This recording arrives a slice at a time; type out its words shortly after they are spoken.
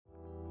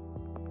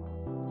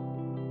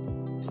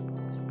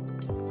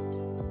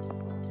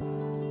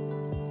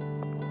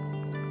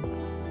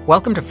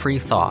Welcome to Free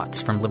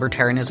Thoughts from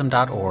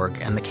Libertarianism.org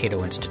and the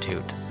Cato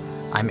Institute.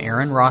 I'm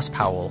Aaron Ross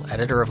Powell,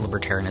 editor of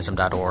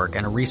Libertarianism.org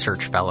and a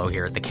research fellow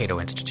here at the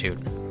Cato Institute.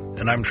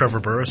 And I'm Trevor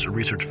Burrus, a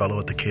research fellow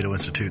at the Cato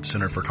Institute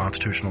Center for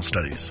Constitutional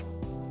Studies.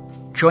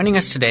 Joining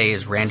us today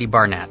is Randy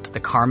Barnett, the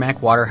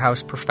Carmack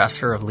Waterhouse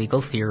Professor of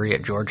Legal Theory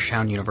at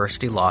Georgetown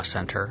University Law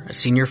Center, a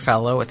senior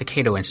fellow at the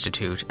Cato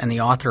Institute, and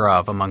the author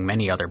of, among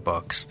many other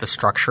books, The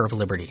Structure of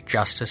Liberty,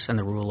 Justice and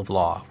the Rule of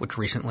Law, which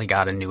recently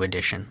got a new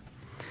edition.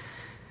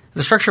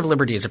 The Structure of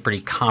Liberty is a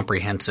pretty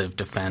comprehensive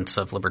defense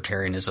of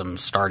libertarianism,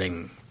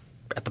 starting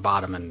at the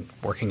bottom and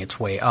working its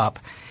way up.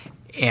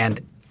 And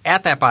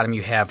at that bottom,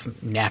 you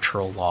have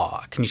natural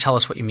law. Can you tell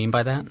us what you mean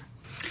by that?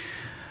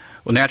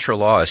 Well, natural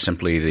law is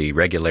simply the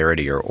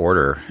regularity or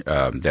order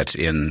that's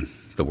in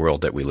the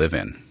world that we live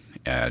in.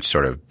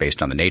 Sort of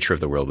based on the nature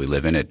of the world we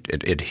live in,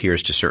 it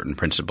adheres to certain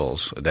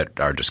principles that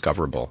are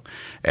discoverable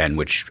and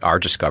which are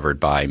discovered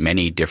by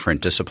many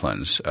different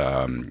disciplines.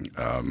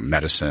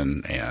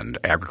 Medicine and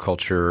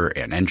agriculture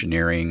and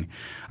engineering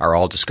are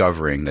all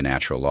discovering the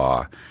natural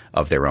law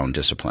of their own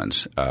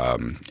disciplines.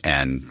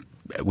 And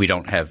we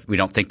don't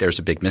think there's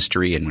a big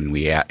mystery, and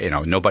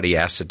when nobody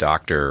asks a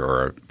doctor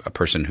or a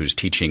person who's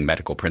teaching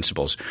medical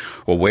principles,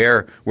 well,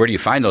 where do you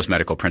find those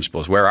medical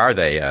principles? Where are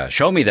they?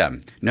 Show me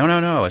them.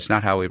 No, it's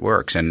not how it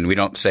works. And we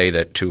don't say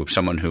that to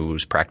someone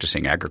who's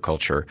practicing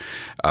agriculture.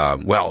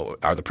 Well,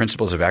 are the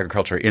principles of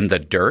agriculture in the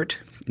dirt?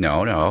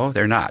 No,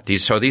 they're not.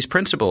 These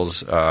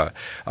principles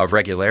of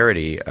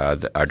regularity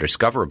that are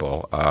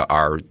discoverable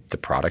are the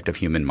product of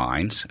human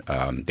minds.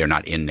 They're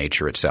not in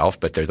nature itself,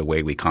 but they're the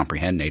way we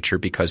comprehend nature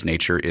because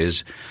nature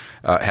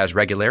has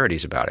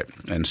regularities about it.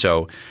 And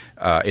so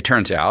it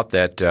turns out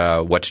that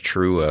what's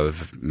true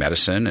of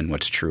medicine and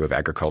what's true of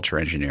agriculture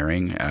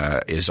engineering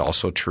is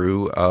also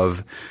true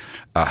of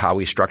how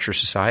we structure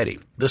society.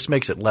 This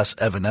makes it less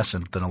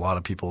evanescent than a lot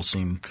of people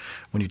seem.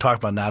 When you talk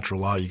about natural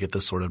law, you get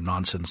this sort of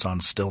nonsense on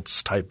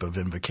stilts type of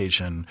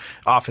invocation,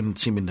 often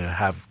seeming to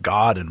have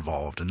God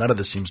involved, and none of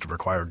this seems to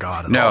require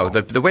God at all. No,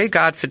 the way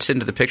God fits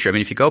into the picture, I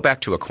mean, if you go back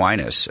to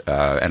Aquinas,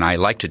 and I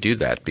like to do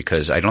that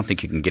because I don't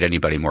think you can get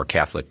anybody more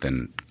Catholic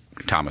than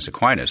Thomas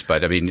Aquinas.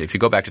 But, I mean, if you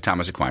go back to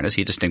Thomas Aquinas,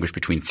 he distinguished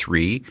between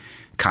three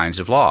kinds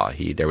of law.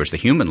 There was the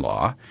human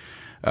law,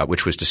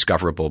 which was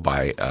discoverable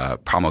by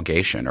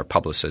promulgation or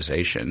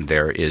publicization.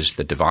 There is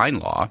the divine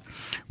law,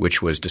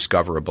 which was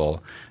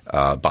discoverable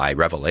by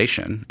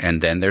revelation.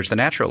 And then there's the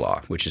natural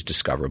law, which is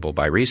discoverable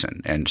by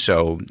reason. And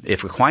so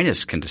if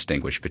Aquinas can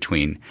distinguish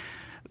between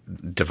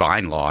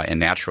divine law and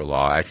natural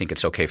law, I think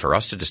it's okay for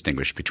us to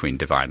distinguish between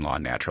divine law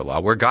and natural law.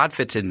 Where God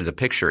fits into the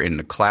picture in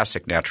the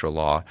classic natural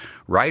law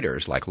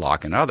writers like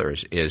Locke and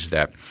others is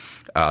that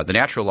the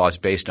natural law is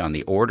based on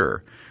the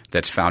order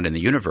that's found in the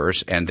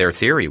universe, and their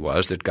theory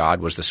was that God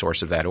was the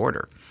source of that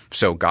order.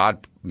 So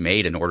God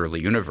made an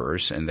orderly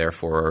universe, and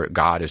therefore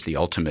God is the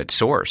ultimate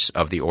source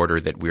of the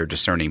order that we're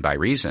discerning by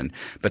reason.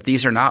 But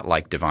these are not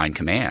like divine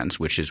commands,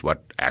 which is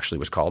what actually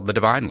was called the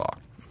divine law.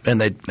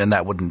 And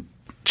that wouldn't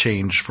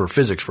change for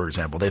physics, for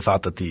example. They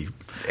thought that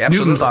Absolutely.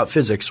 Newton thought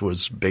physics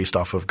was based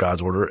off of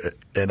God's order,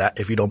 and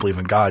if you don't believe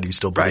in God, you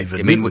still believe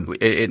in Newton.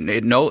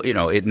 It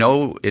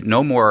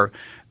no more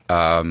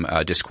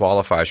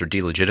disqualifies or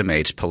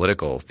delegitimates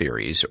political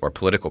theories or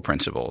political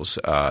principles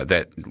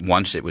that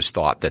once it was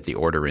thought that the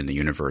order in the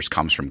universe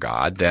comes from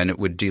God, then it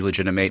would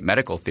delegitimate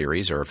medical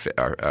theories or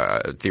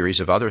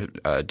theories of other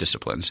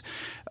disciplines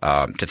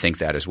to think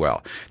that as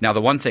well. Now,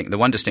 the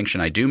one distinction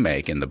I do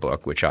make in the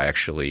book, which I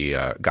actually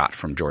got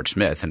from George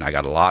Smith, and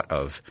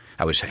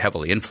I was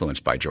heavily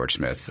influenced by George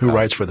Smith, who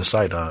writes for the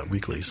site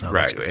weekly. So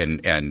right,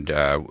 and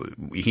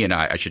he and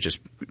I should just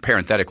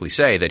parenthetically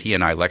say that he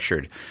and I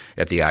lectured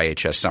at the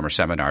IHS summer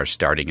seminars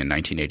starting in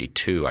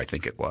 1982, I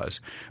think it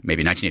was,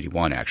 maybe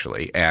 1981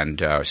 actually,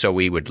 and so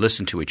we would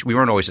listen to we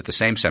weren't always at the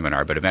same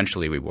seminar, but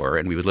eventually we were,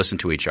 and we would listen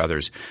to each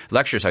other's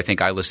lectures. I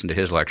think I listened to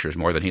his lectures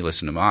more than he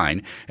listened to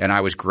mine, and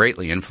I was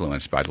greatly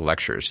influenced by the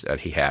lectures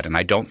that he had, and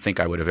I don't think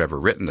I would have ever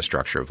written The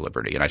Structure of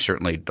Liberty, and I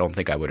certainly don't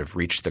think I would have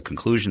reached the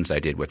conclusions I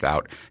did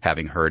without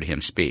having heard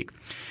him speak.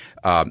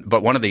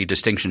 But one of the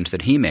distinctions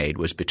that he made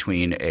was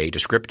between a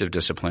descriptive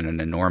discipline and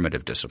a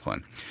normative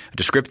discipline. A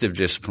descriptive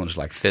discipline is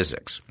like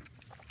physics,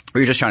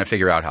 where you're just trying to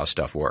figure out how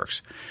stuff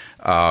works.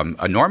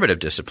 A normative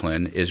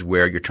discipline is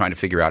where you're trying to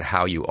figure out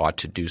how you ought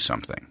to do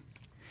something.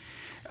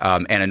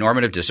 And a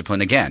normative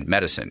discipline, again,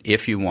 medicine.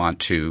 If you want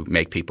to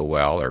make people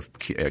well or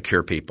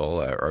cure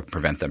people or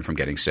prevent them from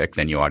getting sick,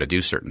 then you ought to do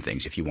certain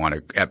things. If you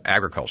want to –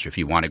 agriculture, if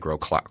you want to grow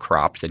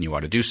crops, then you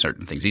ought to do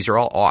certain things. These are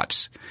all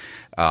oughts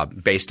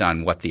based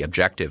on what the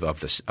objective of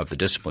the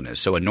discipline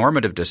is. So a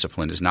normative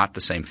discipline is not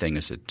the same thing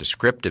as a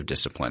descriptive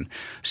discipline.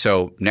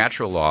 So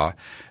natural law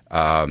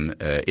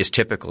is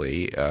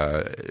typically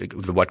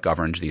what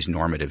governs these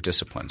normative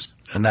disciplines.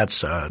 And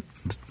that's the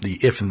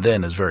if and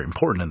then is very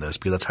important in this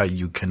because that's how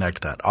you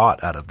connect that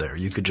ought out of there.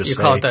 You could just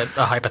call it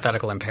a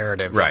hypothetical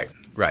imperative.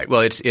 Right.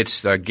 Well,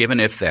 it's given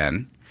if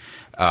then.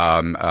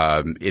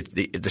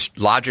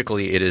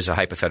 Logically, it is a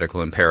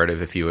hypothetical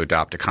imperative if you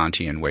adopt a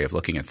Kantian way of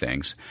looking at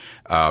things.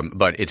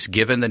 But it's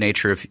given the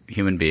nature of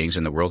human beings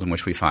in the world in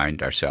which we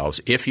find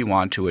ourselves. If you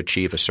want to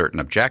achieve a certain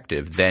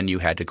objective, then you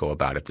had to go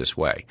about it this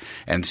way.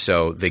 And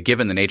so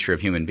given the nature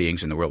of human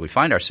beings in the world we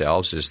find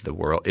ourselves is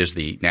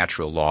the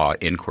natural law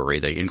inquiry,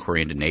 the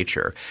inquiry into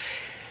nature.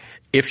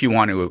 If you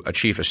want to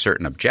achieve a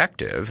certain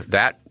objective,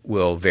 that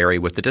will vary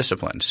with the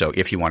discipline. So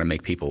if you want to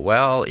make people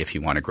well, if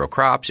you want to grow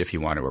crops, if you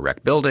want to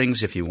erect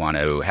buildings, if you want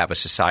to have a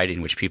society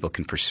in which people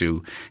can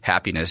pursue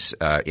happiness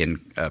in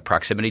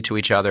proximity to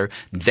each other,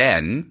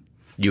 then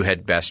you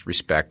had best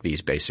respect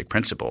these basic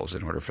principles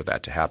in order for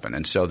that to happen.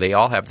 And so they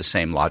all have the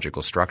same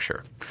logical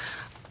structure.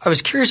 I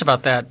was curious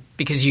about that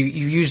because you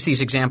use these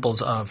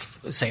examples of,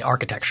 say,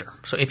 architecture.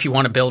 So if you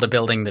want to build a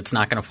building that's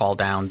not going to fall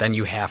down, then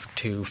you have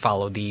to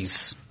follow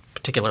these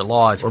particular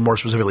laws. Or more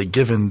specifically,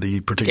 given the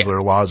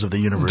particular laws of the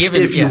universe.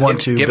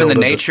 Given the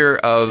nature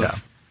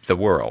of the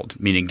world,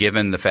 meaning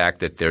given the fact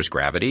that there's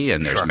gravity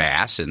and there's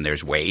mass and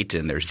there's weight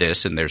and there's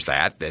this and there's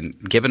that, then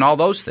given all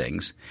those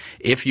things,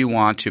 if you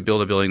want to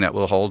build a building that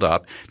will hold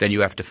up, then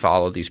you have to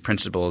follow these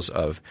principles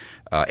of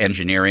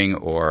engineering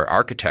or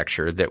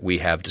architecture that we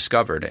have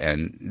discovered.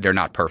 And they're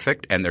not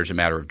perfect, and there's a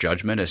matter of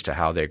judgment as to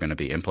how they're going to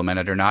be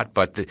implemented or not.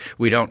 But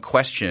we don't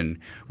question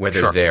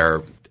whether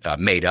they're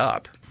made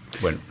up.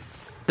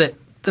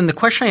 Then the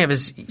question I have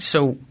is,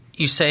 so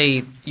you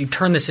say you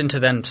turn this into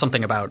then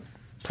something about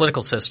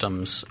political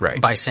systems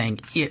by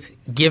saying,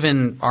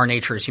 given our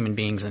nature as human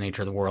beings, the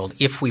nature of the world,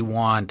 if we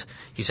want,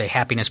 you say,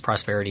 happiness,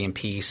 prosperity, and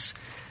peace,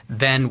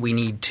 then we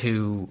need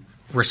to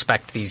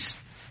respect these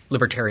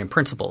libertarian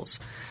principles.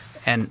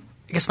 And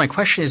I guess my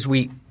question is,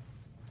 we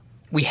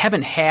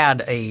haven't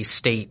had a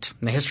state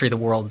in the history of the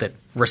world that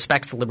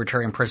respects the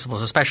libertarian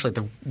principles, especially at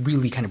the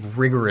really kind of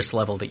rigorous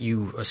level that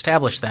you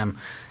established them.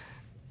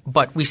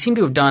 But we seem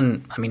to have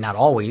done – I mean, not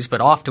always,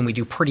 but often we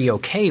do pretty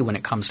okay when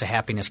it comes to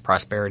happiness,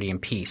 prosperity,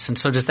 and peace. And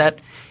so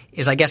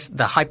is I guess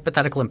the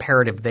hypothetical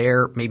imperative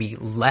there maybe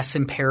less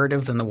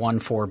imperative than the one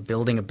for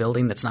building a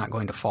building that's not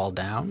going to fall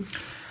down?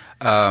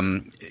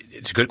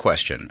 It's a good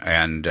question.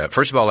 And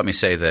first of all, let me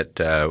say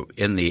that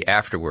in the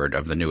afterword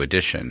of the new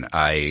edition,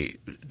 I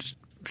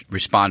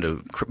respond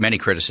to many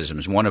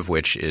criticisms, one of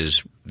which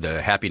is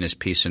the happiness,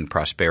 peace, and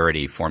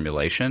prosperity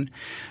formulation.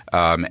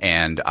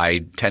 And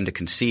I tend to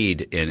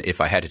concede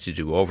if I had it to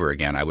do over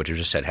again, I would have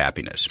just said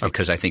happiness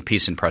because I think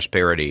peace and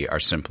prosperity are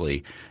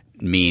simply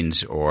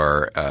means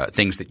or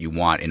things that you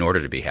want in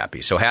order to be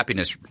happy. So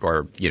happiness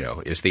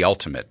is the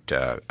ultimate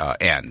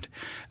end.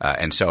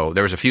 And so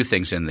there was a few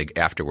things in the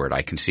afterword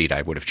I concede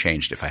I would have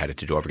changed if I had it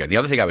to do over again. The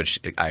other thing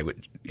I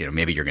would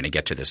maybe you're going to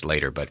get to this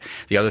later, but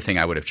the other thing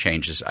I would have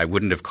changed is I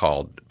wouldn't have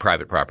called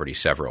private property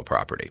several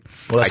property.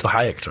 Well, that's the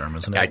Hayek term,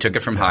 isn't it? I took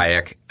it from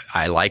Hayek.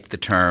 I liked the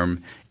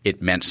term. It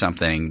meant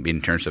something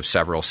in terms of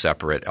several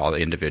separate, all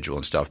individual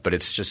and stuff. But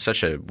it's just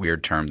such a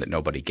weird term that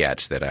nobody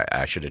gets that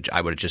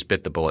I would have just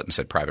bit the bullet and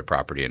said private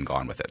property and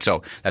gone with it.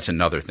 So that's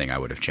another thing I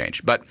would have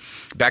changed. But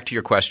back to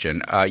your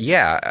question,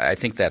 I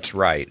think that's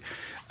right.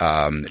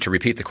 To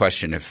repeat the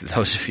question, if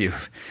those of you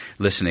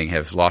listening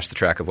have lost the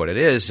track of what it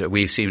is,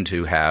 we seem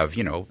to have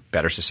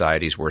better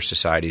societies, worse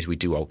societies. We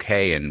do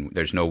okay, and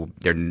they're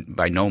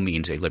by no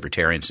means a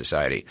libertarian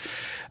society.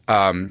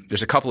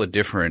 There's a couple of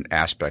different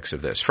aspects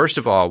of this. First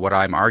of all, what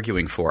I'm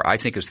arguing for, I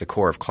think, is the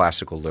core of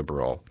classical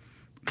liberalism,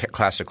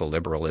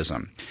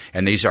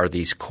 and these are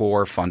these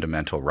core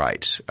fundamental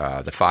rights,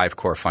 the 5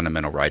 core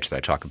fundamental rights that I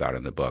talk about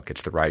in the book.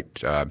 It's the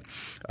right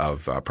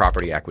of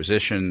property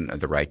acquisition,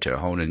 the right to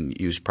own and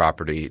use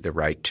property, the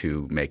right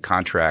to make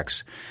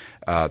contracts,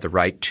 the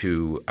right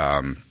to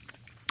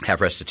have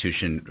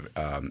restitution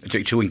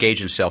to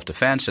engage in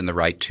self-defense, and the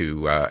right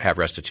to have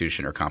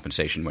restitution or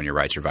compensation when your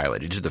rights are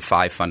violated. These are the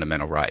 5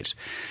 fundamental rights.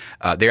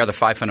 They are the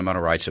 5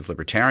 fundamental rights of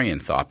libertarian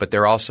thought, but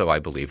they're also, I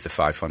believe, the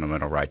 5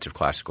 fundamental rights of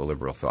classical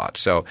liberal thought.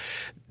 So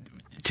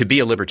to be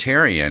a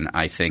libertarian,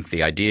 I think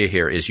the idea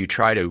here is you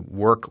try to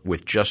work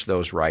with just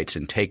those rights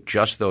and take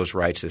just those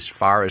rights as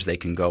far as they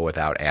can go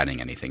without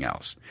adding anything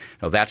else.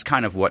 Now, that's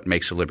kind of what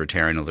makes a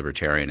libertarian.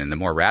 And the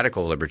more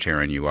radical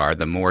libertarian you are,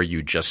 the more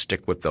you just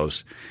stick with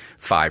those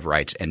 5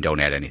 rights and don't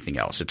add anything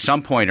else. At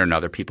some point or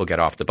another, people get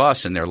off the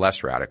bus and they're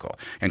less radical.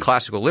 And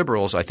classical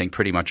liberals, I think,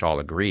 pretty much all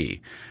agree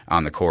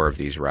on the core of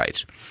these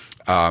rights.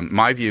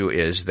 My view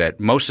is that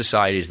most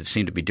societies that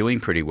seem to be doing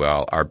pretty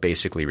well are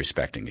basically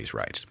respecting these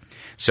rights.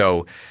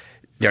 So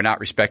they're not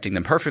respecting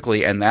them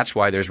perfectly, and that's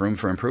why there's room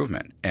for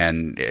improvement.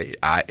 And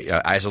I,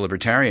 as a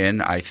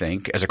libertarian, I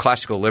think, as a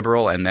classical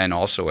liberal and then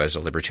also as a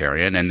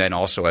libertarian and then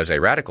also as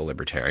a radical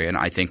libertarian,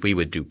 I think we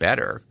would do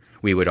better.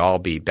 We would all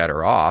be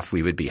better off.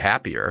 We would be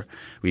happier.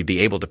 We'd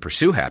be able to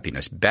pursue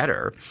happiness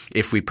better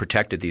if we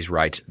protected these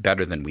rights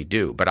better than we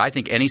do. But I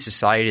think any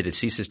society that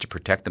ceases to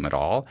protect them at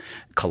all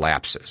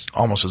collapses.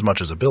 Almost as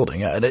much as a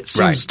building. And it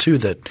seems too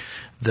that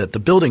the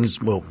buildings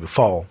will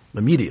fall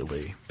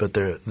immediately, but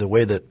the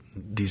way that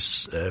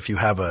these if you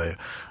have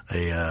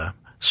a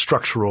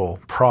structural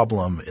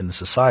problem in the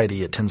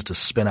society, it tends to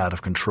spin out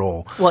of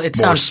control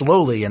more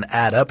slowly and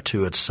add up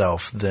to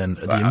itself than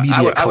the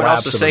immediate collapse of a building. I would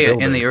also say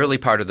in the early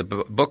part of the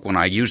book, when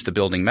I used the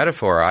building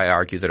metaphor, I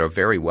argue that a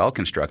very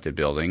well-constructed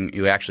building,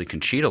 you actually can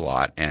cheat a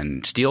lot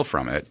and steal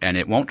from it, and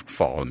it won't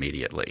fall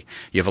immediately.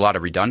 You have a lot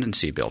of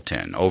redundancy built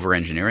in,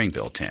 over-engineering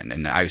built in.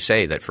 And I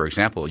say that, for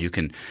example, you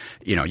could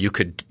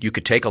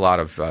take a lot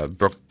of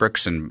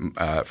bricks and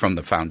from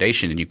the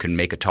foundation and you can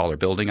make a taller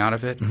building out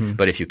of it. Mm-hmm.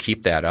 But if you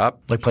keep that up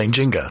 – like playing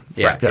Jenga.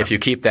 Yeah, right. If you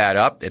keep that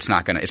up, it's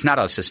not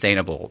a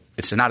sustainable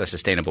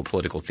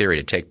political theory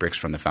to take bricks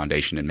from the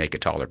foundation and make a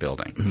taller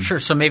building. Mm-hmm. Sure.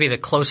 So maybe the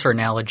closer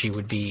analogy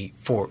would be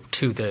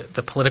to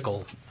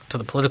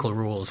the political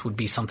rules would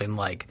be something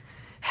like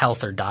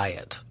health or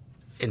diet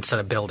instead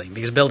of building.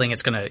 Because building,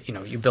 it's going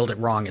to you build it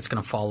wrong, it's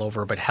going to fall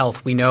over. But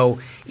health, we know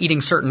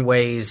eating certain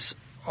ways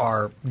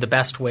are the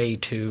best way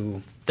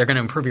to – they're going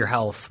to improve your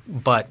health.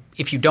 But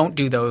if you don't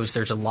do those,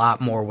 there's a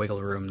lot more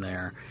wiggle room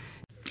there.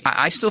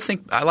 I still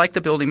think I like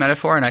the building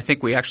metaphor, and I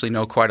think we actually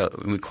know quite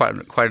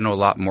know a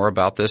lot more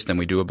about this than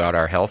we do about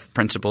our health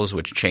principles,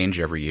 which change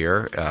every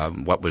year.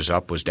 What was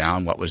up was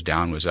down. What was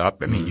down was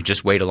up. I mean, you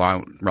just wait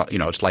along.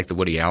 It's like the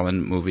Woody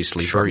Allen movie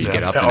Sleeper. Sure, you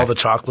get up. All the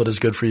chocolate is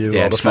good for you.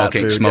 Yeah, all the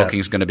smoking. Fat food,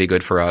 Smoking's going to be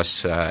good for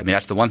us. I mean,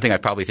 that's the one thing I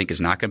probably think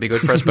is not going to be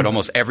good for us. But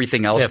almost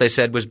everything else they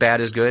said was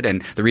bad is good.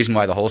 And the reason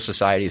why the whole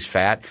society is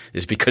fat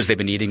is because they've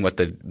been eating what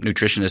the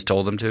nutritionist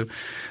told them to.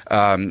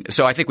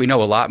 So I think we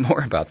know a lot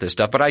more about this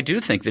stuff. But I do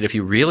think that if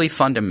you really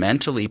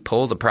fundamentally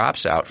pull the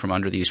props out from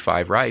under these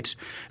 5 rights,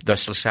 the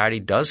society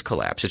does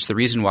collapse. It's the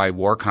reason why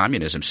war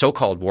communism,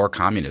 so-called war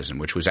communism,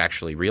 which was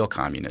actually real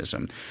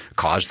communism,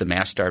 caused the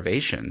mass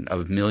starvation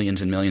of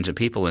millions and millions of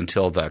people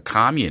until the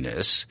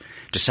communists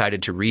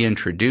decided to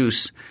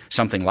reintroduce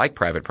something like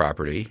private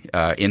property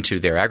into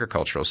their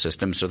agricultural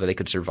system so that they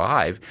could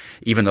survive,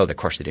 even though, of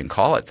course, they didn't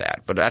call it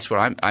that. But that's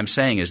what I'm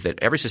saying is that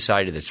every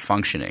society that's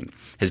functioning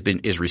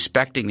is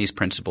respecting these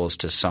principles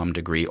to some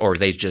degree, or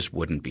they just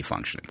wouldn't be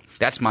functioning.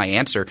 That's my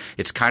answer.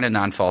 It's kind of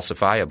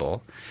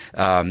non-falsifiable.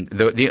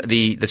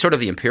 The sort of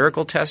the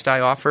empirical test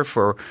I offer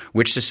for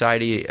which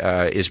society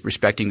is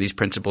respecting these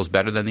principles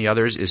better than the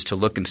others is to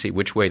look and see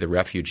which way the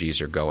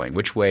refugees are going,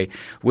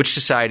 which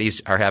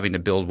societies are having to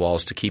build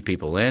walls to keep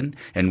people in,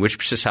 and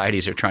which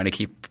societies are trying to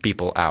keep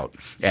people out.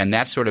 And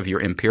that's sort of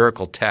your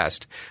empirical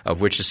test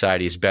of which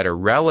society is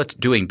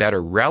doing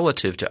better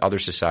relative to other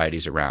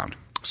societies around.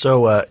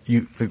 So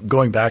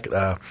going back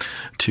to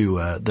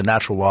the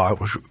natural law,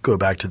 we'll go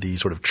back to the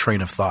sort of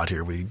train of thought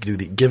here. We do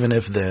the given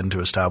if then to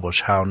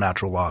establish how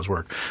natural laws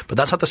work. But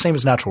that's not the same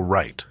as natural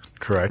right,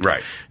 correct?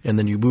 Right. And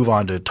then you move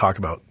on to talk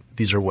about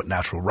these are what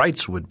natural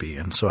rights would be.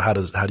 And so how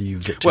do you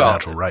get to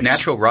natural rights?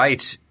 Natural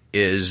rights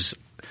is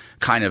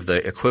kind of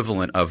the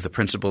equivalent of the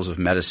principles of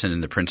medicine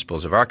and the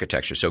principles of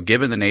architecture. So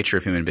given the nature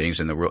of human beings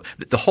in the world,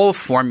 the whole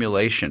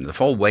formulation, the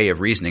whole way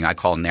of reasoning I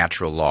call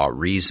natural law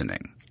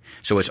reasoning.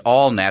 So it's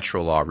all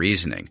natural law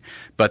reasoning.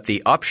 But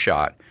the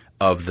upshot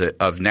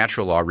of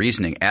natural law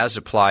reasoning as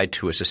applied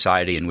to a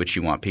society in which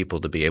you want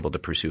people to be able to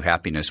pursue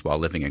happiness while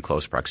living in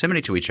close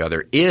proximity to each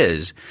other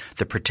is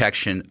the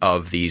protection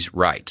of these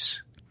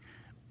rights,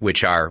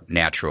 which are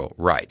natural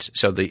rights.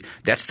 So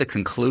that's the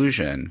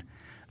conclusion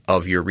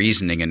of your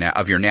reasoning and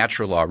of your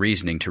natural law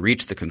reasoning to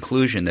reach the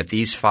conclusion that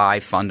these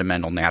 5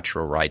 fundamental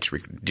natural rights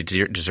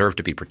deserve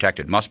to be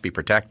protected, must be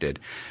protected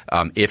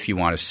if you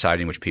want a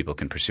society in which people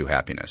can pursue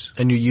happiness.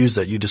 And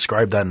you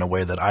describe that in a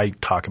way that I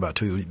talk about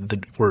too,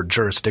 the word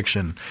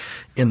jurisdiction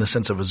in the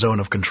sense of a zone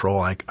of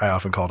control. I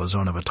often call it a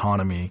zone of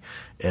autonomy,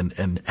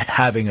 and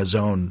having a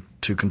zone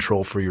to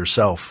control for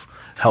yourself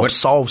helps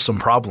solve some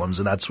problems,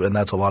 and that's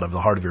a lot of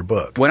the heart of your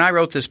book. When I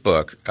wrote this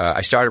book,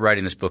 I started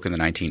writing this book in the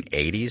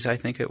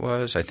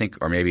 1980s,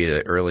 or maybe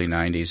the early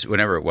 90s,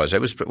 whenever it was. It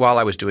was while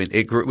I was doing –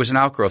 it was an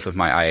outgrowth of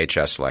my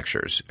IHS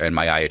lectures and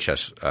my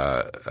IHS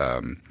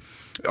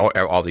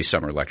all these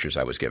summer lectures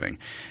I was giving.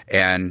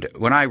 And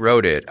when I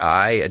wrote it,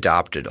 I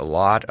adopted a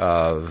lot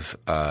of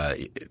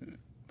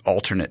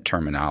alternate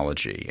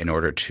terminology in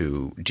order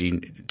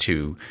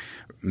to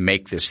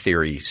make this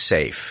theory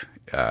safe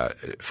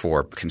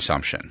for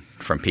consumption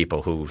from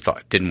people who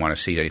didn't want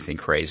to see anything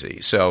crazy.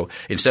 So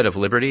instead of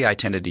liberty, I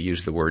tended to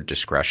use the word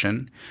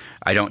discretion.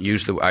 I only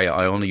use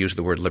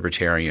the word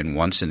libertarian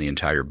once in the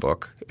entire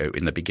book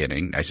in the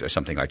beginning.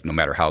 Something like no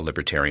matter how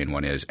libertarian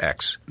one is,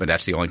 X. But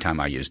that's the only time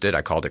I used it.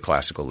 I called it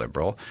classical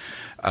liberal.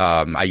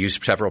 I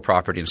used several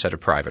property instead of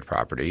private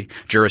property.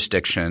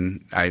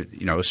 Jurisdiction,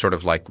 sort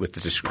of like with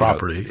the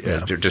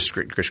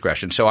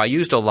discretion. So I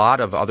used a lot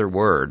of other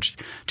words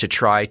to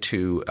try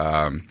to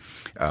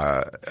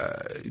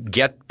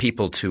get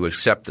people to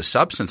accept the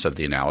substance of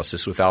the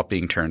analysis without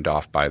being turned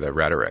off by the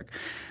rhetoric.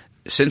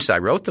 Since I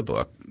wrote the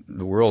book,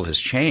 the world has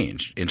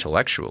changed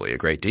intellectually a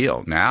great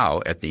deal.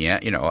 Now, at the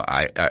end,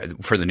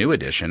 for the new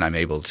edition, I'm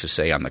able to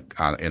say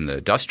in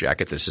the dust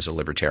jacket, this is a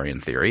libertarian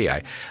theory.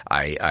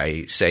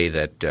 I say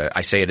that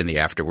I say it in the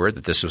afterword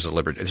that this is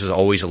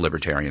always a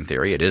libertarian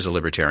theory. It is a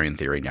libertarian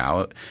theory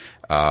now.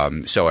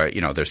 There's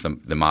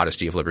the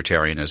modesty of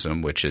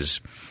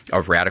libertarianism,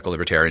 of radical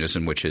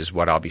libertarianism, which is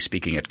what I'll be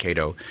speaking at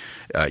Cato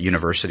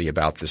University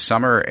about this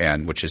summer,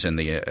 and which is in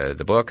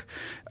the book.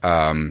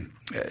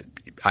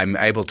 I'm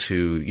able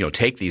to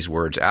take these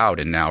words out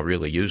and now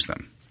really use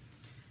them.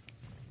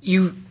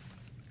 The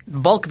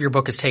bulk of your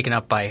book is taken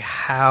up by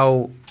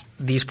how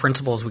these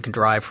principles we can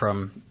derive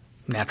from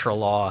natural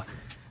law.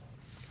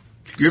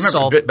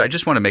 I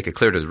just want to make it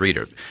clear to the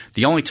reader: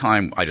 the only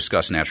time I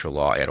discuss natural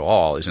law at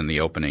all is in the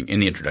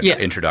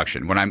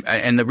introduction.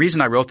 And the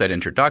reason I wrote that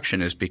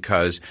introduction is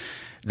because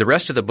the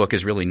rest of the book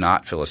is really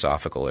not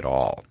philosophical at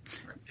all.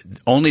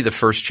 Only the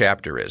first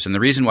chapter is. And the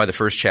reason why the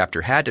first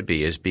chapter had to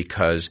be is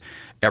because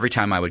every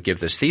time I would give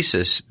this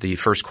thesis, the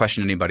first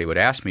question anybody would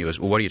ask me was,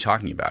 well, what are you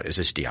talking about? Is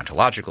this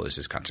deontological? Is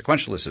this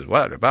consequential? Is this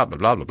what? Blah, blah,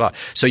 blah, blah, blah.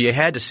 So you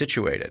had to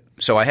situate it.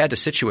 So I had to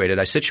situate it.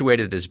 I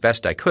situated it as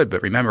best I could.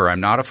 But remember, I'm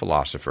not a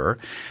philosopher.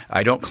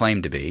 I don't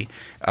claim to be.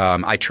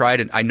 I tried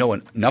and I know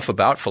enough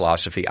about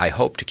philosophy, I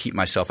hope, to keep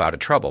myself out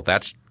of trouble.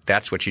 That's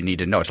what you need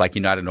to know. It's like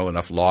you got to know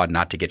enough law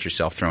not to get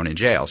yourself thrown in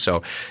jail.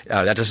 So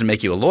that doesn't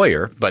make you a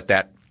lawyer, but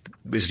that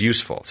is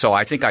useful. So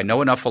I think I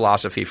know enough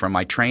philosophy from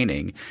my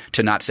training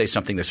to not say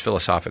something that's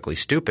philosophically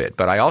stupid,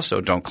 but I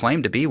also don't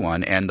claim to be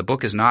one, and the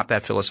book is not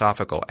that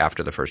philosophical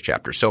after the first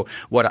chapter. So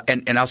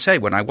and I'll say,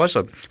 when I was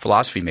a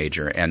philosophy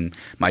major, and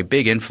my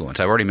big influence,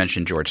 I've already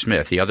mentioned George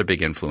Smith. The other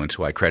big influence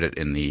who I credit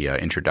in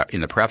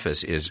the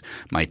preface is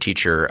my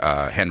teacher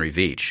Henry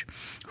Veach,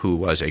 who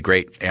was a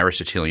great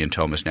Aristotelian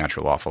Thomist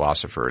natural law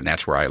philosopher, and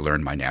that's where I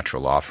learned my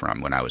natural law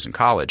from when I was in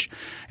college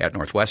at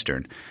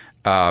Northwestern.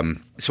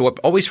 So what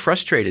always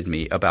frustrated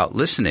me about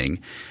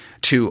listening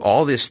to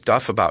all this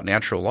stuff about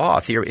natural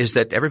law theory is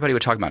that everybody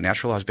would talk about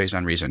natural law is based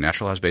on reason,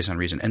 natural law is based on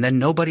reason, and then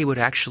nobody would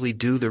actually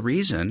do the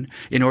reason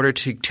in order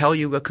to tell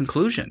you a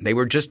conclusion. They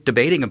were just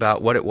debating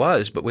about what it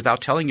was, but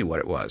without telling you what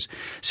it was.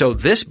 So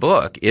this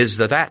book is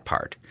that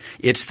part.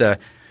 It's the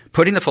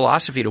putting the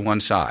philosophy to one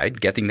side,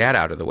 getting that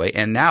out of the way,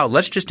 and now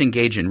let's just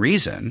engage in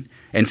reason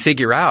and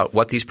figure out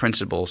what these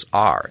principles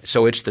are.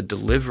 So it's the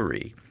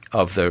delivery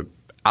of the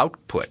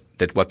output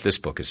that what this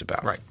book is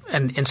about. Right.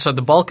 And so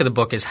the bulk of the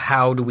book is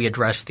how do we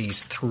address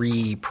these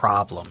three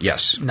problems?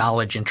 Yes.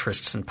 Knowledge,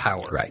 interests, and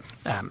power. Right.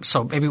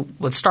 So maybe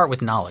let's start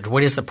with knowledge.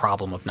 What is the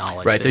problem of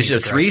knowledge? Right. These are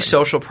three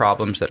social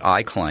problems that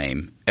I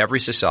claim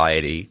every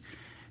society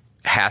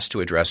has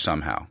to address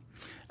somehow.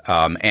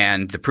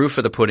 And the proof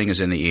of the pudding is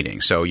in the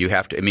eating. So you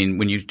have to – I mean,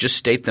 when you just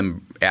state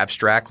them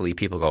abstractly,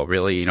 people go,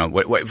 really?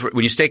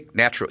 When you state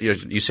natural –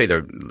 you say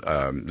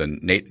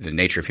the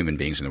nature of human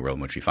beings in the world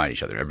in which we find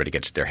each other. Everybody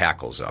gets their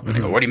hackles up. And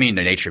they go, what do you mean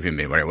the nature of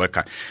human beings?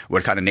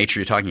 What kind of nature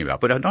are you talking about?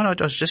 But no,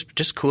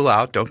 just cool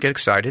out. Don't get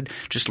excited.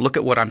 Just look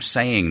at what I'm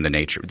saying, the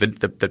nature.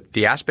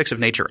 The aspects of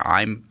nature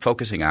I'm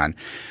focusing on,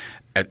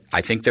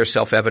 I think they're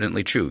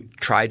self-evidently true.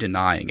 Try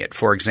denying it.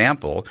 For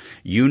example,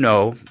 you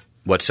know –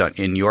 what's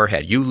in your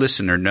head. You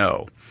listener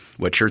know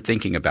what you're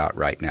thinking about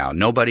right now.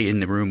 Nobody in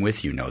the room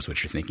with you knows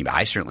what you're thinking about.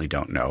 I certainly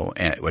don't know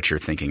what you're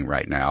thinking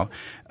right now.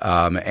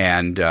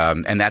 And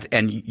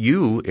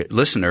you,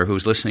 listener,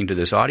 who's listening to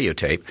this audio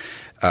tape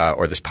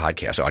or this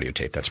podcast audio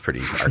tape, that's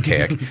pretty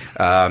archaic,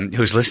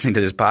 who's listening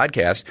to this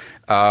podcast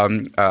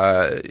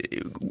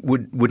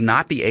would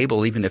not be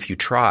able, even if you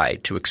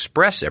tried, to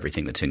express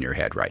everything that's in your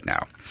head right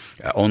now.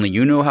 Only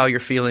you know how you're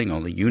feeling.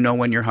 Only you know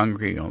when you're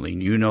hungry. Only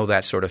you know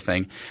that sort of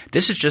thing.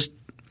 This is just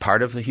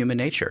part of the human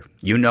nature.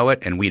 You know it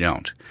and we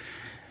don't.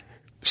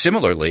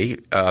 Similarly,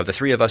 the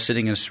three of us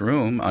sitting in this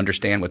room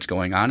understand what's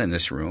going on in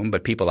this room,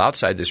 but people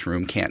outside this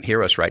room can't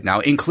hear us right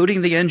now,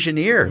 including the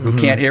engineer who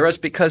can't hear us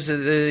because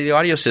the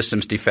audio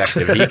system's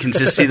defective. He can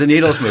just see the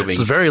needles moving. This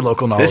is very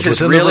local knowledge. This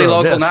is really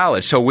local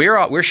knowledge. So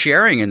we're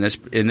sharing in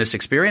this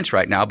experience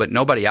right now, but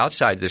nobody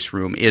outside this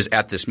room is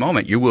at this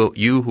moment.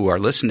 You who are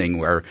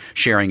listening are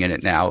sharing in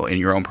it now in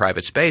your own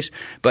private space,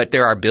 but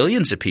there are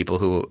billions of people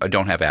who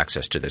don't have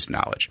access to this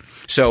knowledge.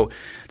 So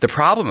the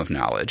problem of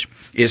knowledge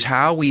is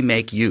how we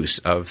make use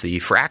of the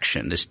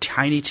fraction, this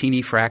tiny,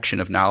 teeny fraction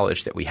of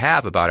knowledge that we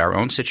have about our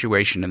own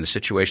situation and the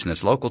situation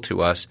that's local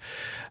to us,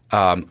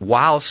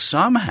 while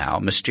somehow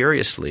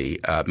mysteriously,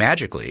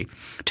 magically,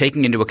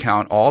 taking into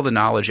account all the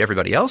knowledge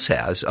everybody else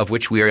has of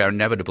which we are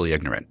inevitably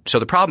ignorant. So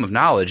the problem of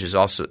knowledge is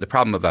also the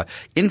problem of an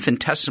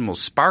infinitesimal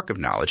spark of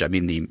knowledge. I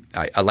mean,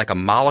 like a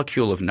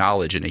molecule of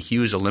knowledge in a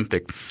huge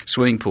Olympic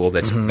swimming pool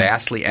that's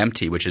vastly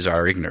empty, which is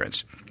our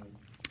ignorance.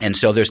 And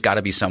so there's got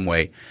to be some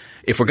way –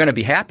 if we're going to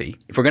be happy,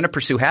 if we're going to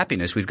pursue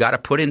happiness, we've got to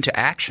put into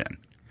action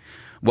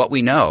what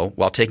we know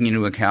while taking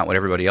into account what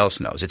everybody else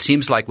knows. It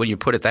seems like when you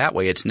put it that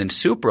way, it's an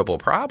insuperable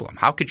problem.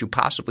 How could you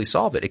possibly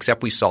solve it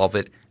except we solve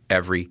it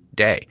every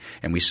day,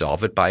 and we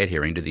solve it by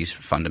adhering to these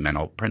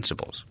fundamental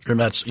principles. And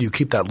that's – you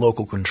keep that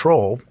local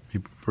control,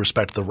 you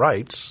respect the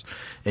rights,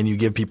 and you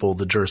give people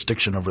the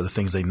jurisdiction over the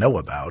things they know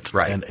about,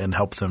 right, and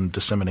help them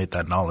disseminate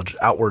that knowledge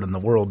outward in the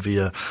world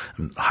via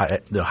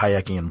the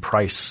Hayekian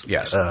price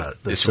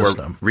the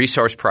system.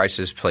 Resource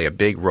prices play a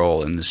big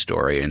role in this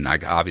story, and I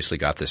obviously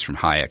got this from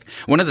Hayek.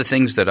 One of the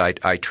things that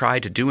I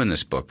tried to do in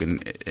this book,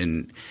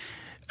 and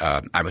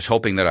I was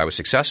hoping that I was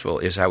successful,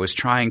 is I was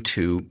trying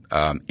to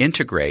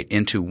integrate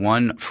into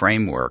one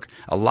framework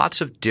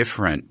lots of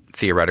different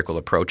theoretical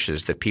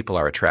approaches that people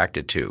are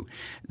attracted to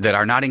that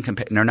are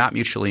they're not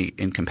mutually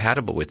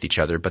incompatible with each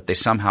other, but they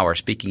somehow are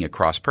speaking at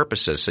cross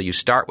purposes. So you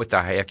start with the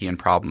Hayekian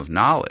problem of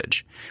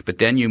knowledge, but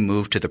then you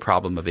move to the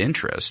problem of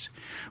interest,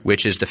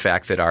 which is the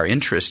fact that our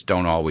interests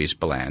don't always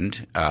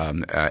blend,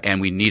 and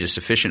we need a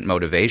sufficient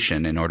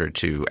motivation in order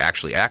to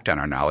actually act on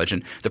our knowledge.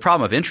 And the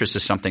problem of interest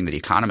is something that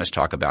economists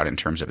talk about in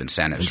terms of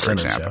incentives, for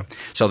example. Yeah.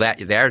 So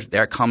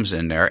that comes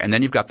in there. And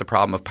then you've got the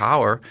problem of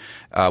power,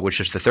 which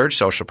is the third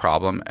social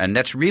problem, and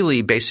that's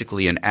really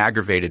basically an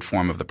aggravated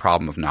form of the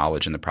problem of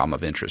knowledge and the problem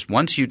of interest.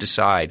 Once you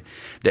decide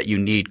that you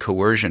need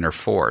coercion or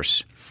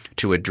force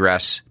to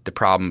address the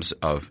problems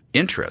of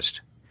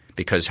interest,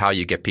 because how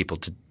you get people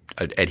to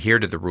adhere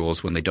to the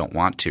rules when they don't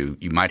want to,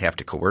 you might have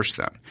to coerce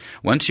them.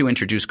 Once you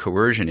introduce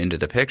coercion into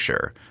the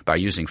picture by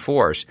using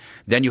force,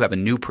 then you have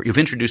you've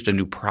introduced a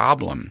new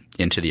problem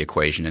into the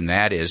equation, and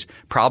that is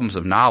problems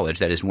of knowledge.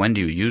 That is, when do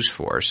you use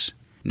force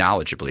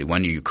knowledgeably?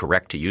 When are you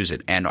correct to use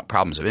it? And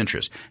problems of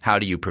interest. How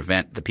do you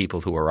prevent the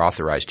people who are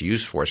authorized to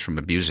use force from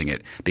abusing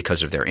it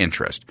because of their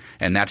interest?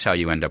 And that's how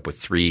you end up with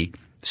three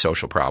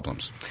social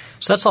problems.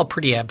 So that's all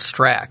pretty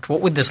abstract.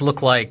 What would this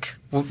look like?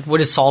 What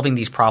does solving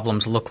these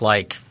problems look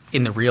like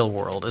in the real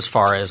world as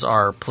far as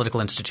our political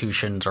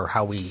institutions or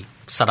how we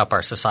set up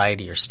our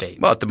society or state?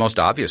 Well, at the most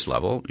obvious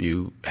level,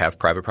 you have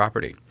private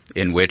property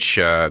in which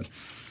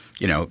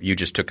you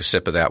just took a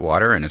sip of that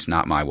water and it's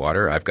not my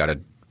water. I've got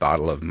a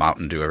bottle of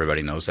Mountain Dew.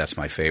 Everybody knows that's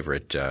my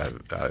favorite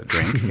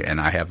drink, and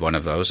I have one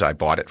of those. I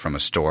bought it from a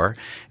store.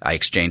 I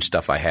exchanged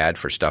stuff I had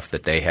for stuff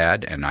that they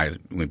had, and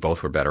we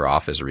both were better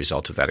off as a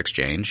result of that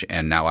exchange.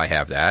 And now I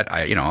have that.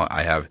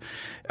 I have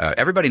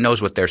everybody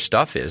knows what their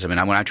stuff is. I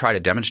mean, when I try to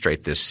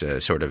demonstrate this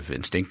sort of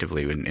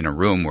instinctively in a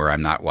room where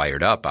I'm not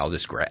wired up, I'll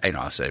just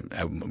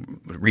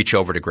reach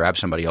over to grab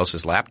somebody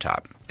else's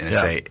laptop and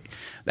say,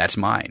 "That's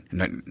mine."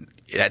 And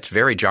that's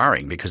very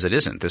jarring because it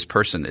isn't. This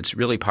person, it's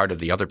really part of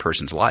the other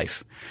person's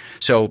life.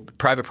 So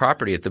private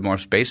property at the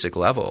most basic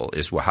level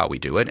is how we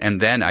do it.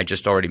 And then I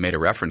just already made a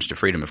reference to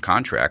freedom of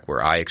contract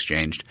where I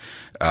exchanged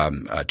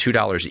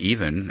 $2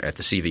 even at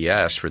the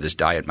CVS for this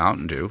Diet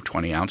Mountain Dew,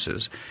 20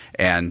 ounces.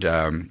 And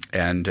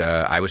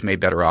I was made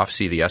better off.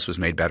 CVS was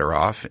made better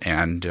off.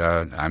 And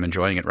I'm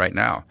enjoying it right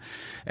now.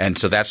 And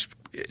so that's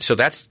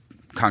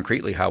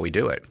concretely how we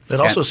do it.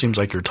 It also seems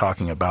like you're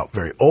talking about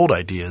very old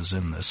ideas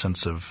in the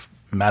sense of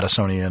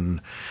Madisonian,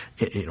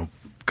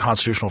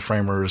 constitutional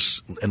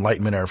framers,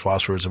 Enlightenment era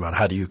philosophers about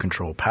how do you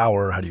control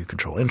power, how do you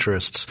control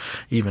interests.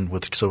 Even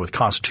with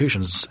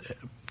constitutions,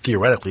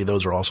 theoretically,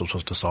 those are also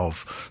supposed to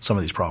solve some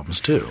of these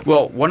problems too.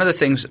 Well, one of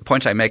the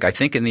points I make, I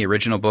think in the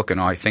original book, and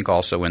I think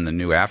also in the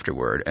new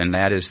afterword, and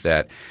that is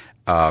that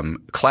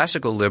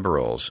classical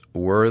liberals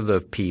were the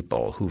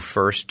people who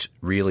first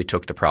really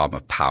took the problem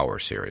of power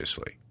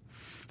seriously.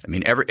 I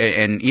mean,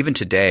 and even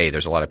today,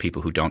 there's a lot of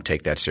people who don't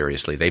take that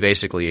seriously. They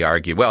basically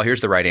argue, well,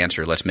 here's the right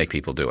answer. Let's make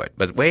people do it.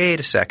 But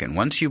wait a second.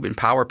 Once you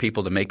empower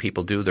people to make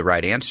people do the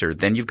right answer,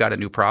 then you've got a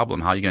new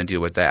problem. How are you going to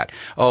deal with that?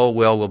 Oh,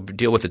 well, we'll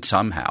deal with it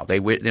somehow. They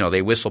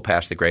whistle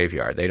past the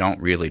graveyard. They don't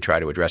really try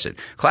to address it.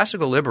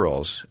 Classical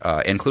liberals,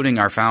 including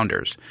our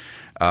founders,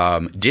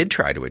 did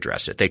try to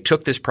address it. They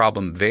took this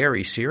problem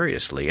very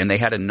seriously, and they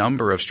had a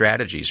number of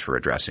strategies for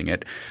addressing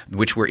it,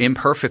 which were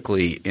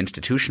imperfectly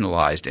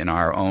institutionalized in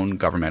our own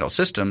governmental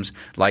systems,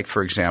 like,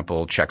 for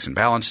example, checks and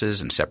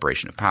balances and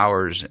separation of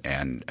powers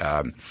and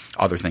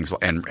other things,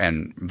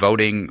 and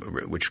voting,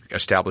 which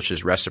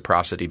establishes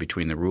reciprocity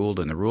between the ruled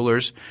and the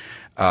rulers.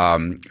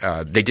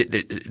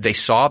 They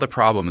saw the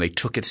problem. They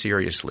took it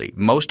seriously.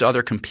 Most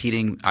other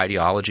competing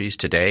ideologies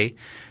today,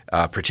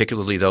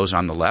 particularly those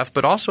on the left,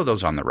 but also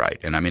those on the right.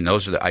 And I mean,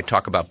 I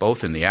talk about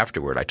both in the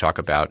afterword. I talk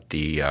about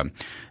the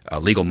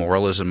legal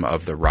moralism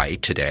of the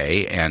right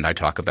today, and I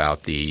talk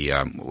about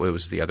what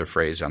was the other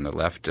phrase on the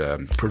left?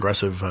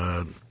 Progressive.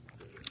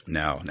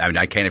 No, I mean,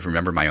 I can't even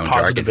remember my own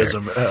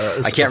positivism.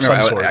 Jargon. I can't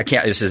remember. I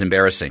can't. This is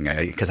embarrassing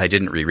because I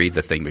didn't reread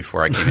the thing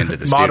before I came into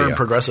the Modern studio.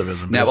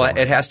 progressivism. No, well,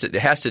 it has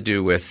to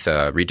do with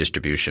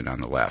redistribution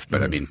on the left.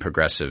 But I mean,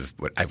 progressive.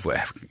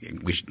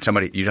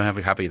 You don't have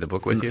a copy of the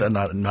book with you?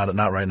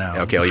 Not right now.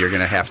 Okay, well, you're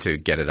going to have to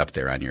get it up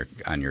there on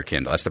your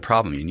Kindle. That's the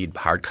problem. You need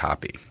hard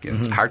copy.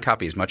 Hard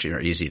copy is much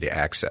easier to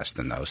access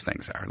than those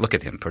things are. Look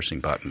at him pushing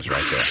buttons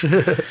right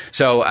there.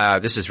 So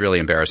this is really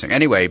embarrassing.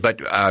 Anyway, but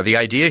the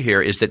idea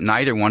here is that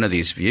neither one of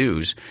these views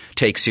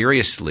take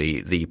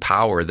seriously the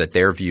power that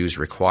their views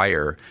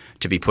require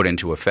to be put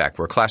into effect,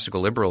 where classical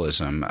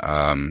liberalism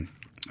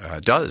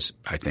does,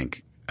 I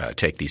think,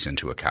 take these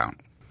into account.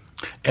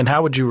 And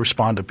how would you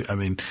respond to – I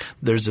mean,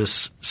 there's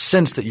this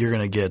sense that you're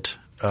going to get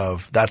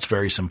of that's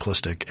very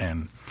simplistic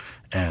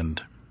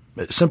and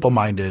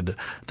simple-minded,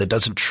 that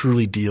doesn't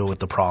truly deal with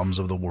the problems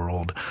of the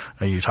world.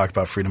 You talk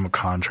about freedom of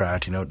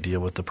contract. You don't deal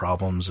with the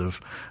problems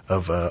of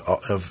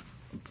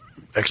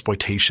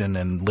exploitation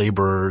and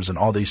laborers and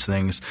all these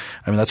things.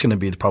 I mean, that's going to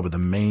be probably the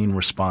main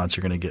response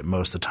you're going to get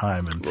most of the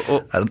time. And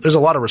there's a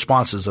lot of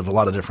responses of a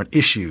lot of different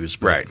issues.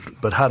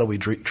 But how do we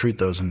treat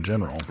those in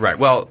general? Right.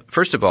 Well,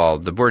 first of all,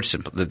 the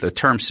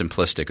term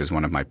simplistic is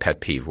one of my pet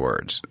peeve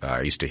words.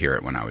 I used to hear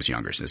it when I was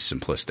younger. So it's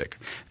simplistic.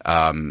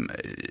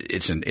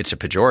 It's a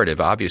pejorative,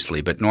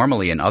 obviously, but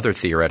normally in other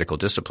theoretical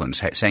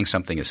disciplines, saying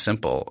something is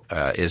simple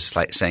is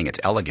like saying it's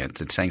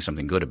elegant. It's saying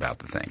something good about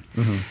the thing.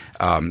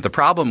 Mm-hmm. The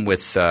problem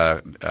with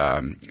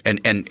and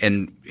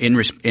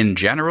in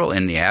general,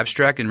 in the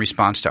abstract, in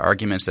response to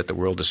arguments that the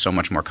world is so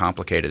much more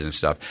complicated and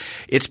stuff,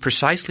 it's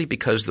precisely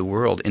because the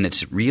world in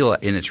its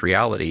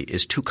reality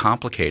is too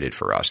complicated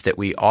for us that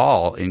we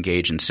all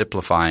engage in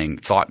simplifying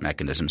thought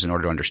mechanisms in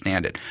order to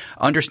understand it.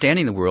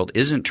 Understanding the world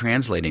isn't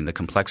translating the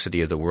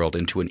complexity of the world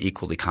into an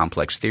equally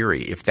complex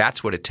theory. If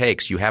that's what it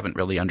takes, you haven't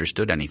really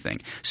understood anything.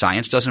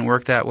 Science doesn't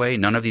work that way.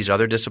 None of these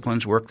other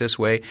disciplines work this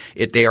way.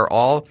 They are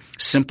all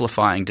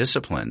simplifying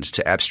disciplines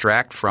to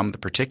abstract from the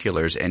particulars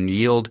and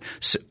yield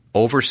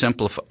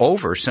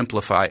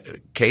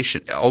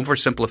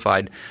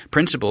oversimplified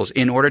principles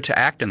in order to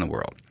act in the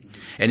world.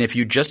 And if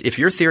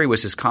your theory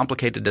was as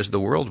complicated as the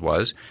world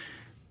was,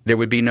 there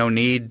would be no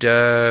need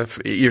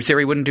your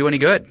theory wouldn't do any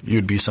good.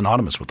 You'd be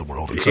synonymous with the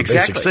world in some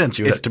basic sense.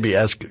 You would have to be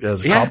as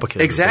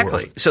complicated as the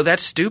world. So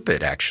that's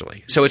stupid,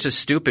 actually. So it's a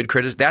stupid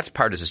that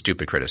part is a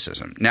stupid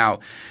criticism. Now,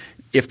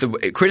 if the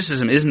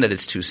criticism isn't that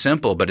it's too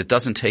simple, but it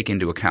doesn't take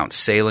into account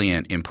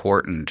salient,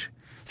 important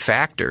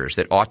factors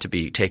that ought to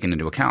be taken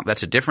into account,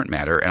 that's a different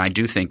matter. And I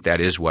do think that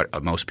is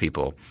what most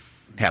people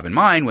have in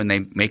mind when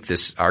they make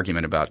this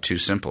argument about too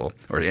simple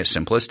or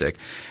simplistic.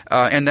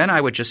 And then I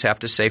would just have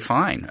to say,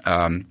 fine.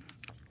 Tell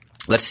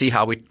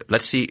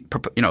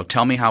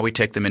me how we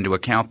take them into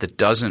account that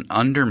doesn't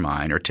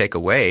undermine or take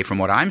away from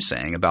what I'm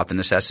saying about the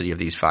necessity of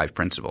these 5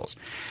 principles.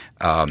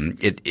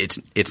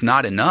 It's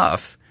not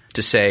enough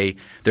to say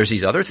there's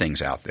these other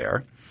things out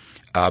there.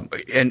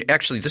 And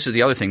actually, this is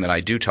the other thing that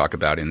I do talk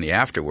about in the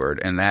afterword,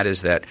 and that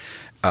is that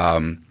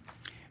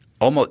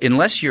almost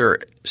unless you're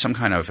some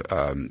kind of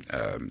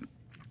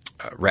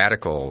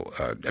radical,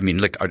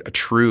 like a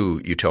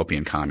true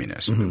utopian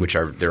communist, which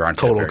there aren't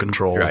total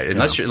control, right?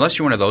 Unless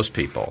you're one of those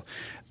people,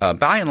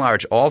 by and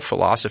large, all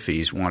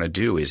philosophies want to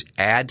do is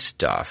add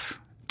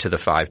stuff to the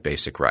 5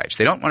 basic rights.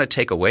 They don't want to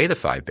take away the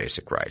 5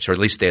 basic rights, or at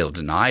least they'll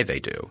deny they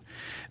do.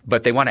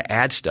 But they want to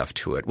add stuff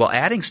to it. Well,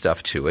 adding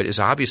stuff to it is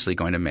obviously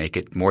going to make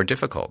it more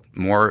difficult,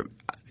 more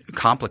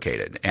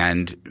complicated.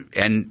 And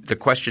the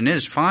question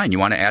is, fine, you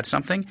want to add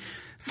something?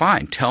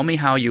 Fine. Tell me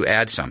how you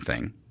add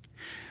something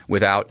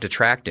without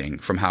detracting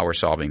from how we're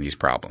solving these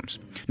problems.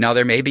 Now,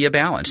 there may be a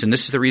balance, and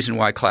this is the reason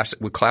why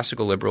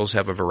classical liberals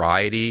have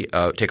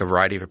take a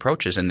variety of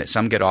approaches, and that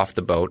some get off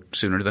the boat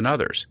sooner than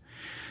others.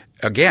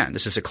 Again,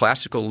 this is a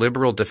classical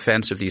liberal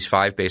defense of these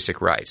 5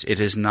 basic rights. It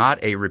is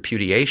not a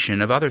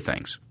repudiation of other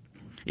things.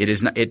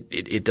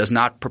 It does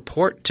not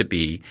purport to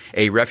be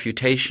a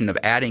refutation of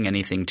adding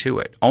anything to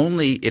it.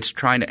 Only it's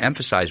trying to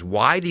emphasize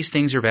why these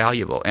things are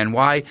valuable and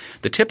why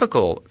the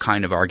typical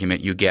kind of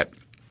argument you get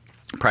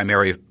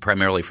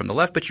primarily from the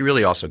left, but you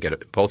really also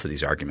get both of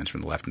these arguments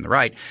from the left and the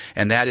right,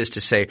 and that is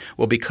to say,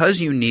 well, because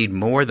you need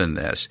more than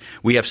this,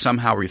 we have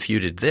somehow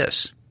refuted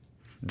this.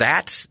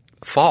 That's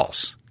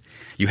false.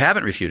 You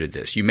haven't refuted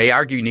this. You may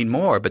argue you need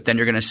more, but then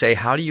you're going to say,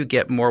 how do you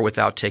get more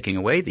without taking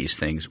away these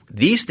things?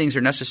 These things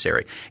are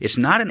necessary. It's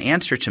not an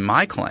answer to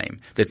my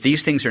claim that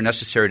these things are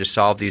necessary to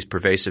solve these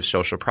pervasive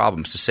social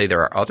problems, to say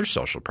there are other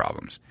social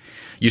problems.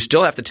 You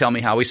still have to tell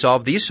me how we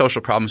solve these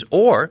social problems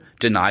or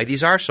deny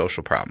these are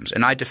social problems.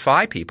 And I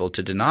defy people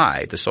to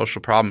deny the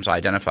social problems I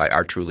identify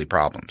are truly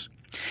problems.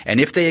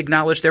 And if they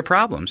acknowledge their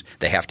problems,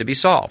 they have to be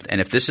solved.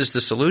 And if this is the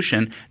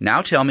solution,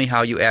 now tell me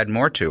how you add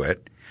more to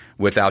it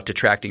without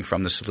detracting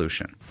from the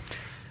solution.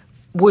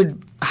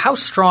 How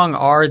strong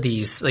are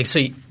these?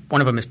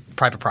 One of them is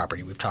private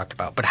property we've talked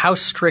about, but how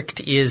strict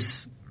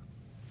is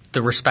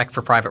the respect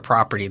for private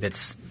property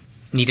that's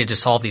needed to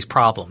solve these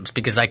problems?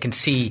 Because I can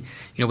see,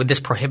 would this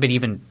prohibit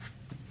even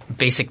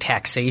basic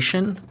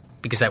taxation?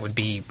 Because that would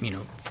be,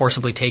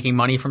 forcibly taking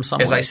money from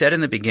someone. As I said in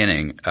the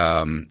beginning,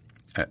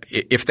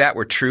 if that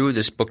were true,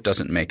 this book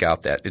doesn't make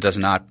out that – it does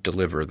not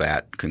deliver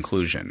that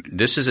conclusion.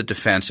 This is a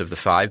defense of the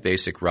 5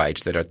 basic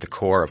rights that are at the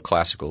core of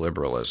classical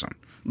liberalism.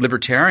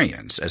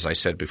 Libertarians, as I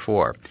said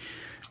before,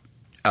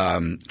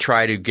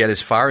 try to get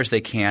as far as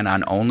they can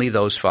on only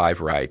those 5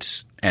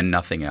 rights and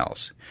nothing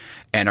else.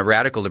 And a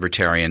radical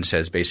libertarian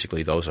says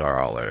basically those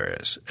are all there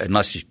is,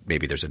 unless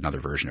maybe there's another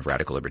version of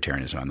radical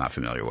libertarianism I'm not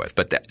familiar with.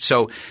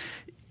 So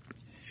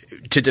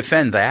to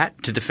defend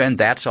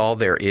that's all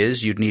there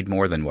is, you'd need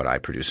more than what I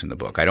produce in the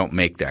book. I don't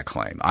make that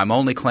claim. I'm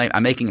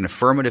making an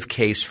affirmative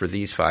case for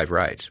these 5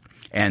 rights.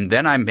 And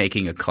then I'm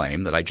making a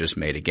claim that I just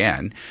made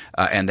again,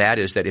 and that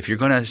is that if you're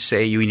going to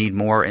say you need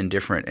more and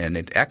different and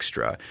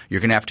extra, you're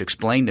going to have to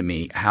explain to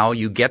me how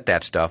you get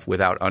that stuff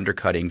without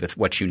undercutting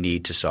what you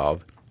need to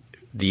solve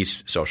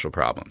these social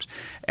problems.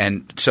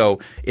 And so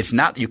it's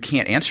not that you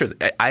can't answer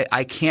 –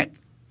 I can't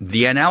 –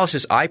 the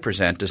analysis I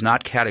present does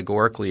not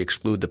categorically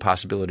exclude the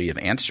possibility of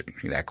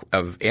answering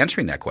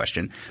that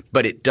question,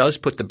 but it does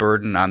put the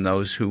burden on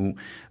those who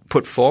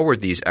put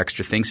forward these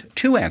extra things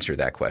to answer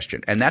that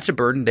question. And that's a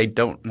burden they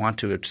don't want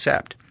to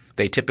accept.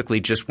 They typically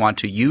just want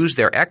to use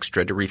their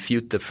extra to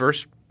refute the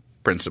first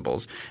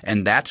principles,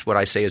 and that's what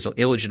I say is an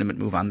illegitimate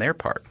move on their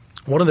part.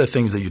 One of the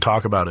things that you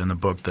talk about in the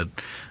book that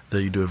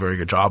you do a very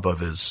good job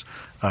of is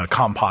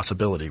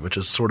compossibility, which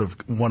is sort of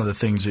one of the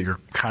things that you're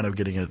kind of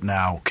getting at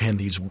now. Can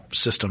these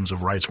systems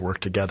of rights work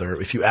together?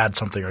 If you add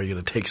something, are you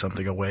going to take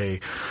something away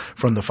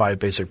from the 5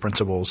 basic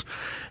principles?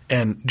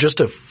 And just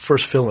to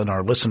first fill in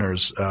our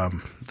listeners,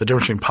 the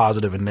difference between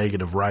positive and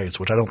negative rights,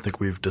 which I don't think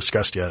we've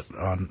discussed yet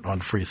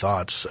on Free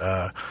Thoughts,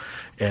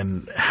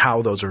 and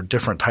how those are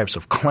different types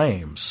of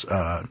claims,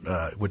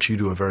 which you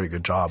do a very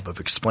good job of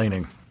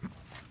explaining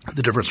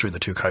the difference between the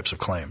two types of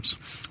claims.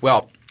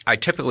 Well, I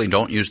typically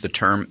don't use the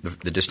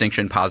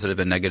distinction positive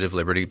and negative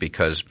liberty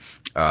because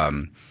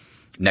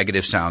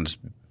negative sounds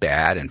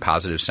bad and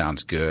positive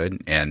sounds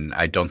good, and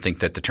I don't think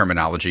that the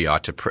terminology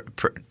ought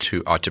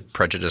to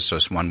prejudice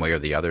us one way or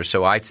the other.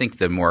 So I think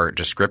the more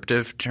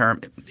descriptive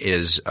term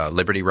is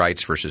liberty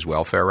rights versus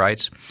welfare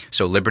rights.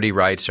 So liberty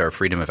rights are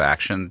freedom of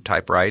action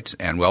type rights,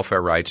 and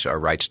welfare rights are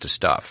rights to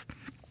stuff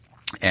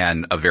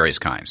and of various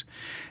kinds.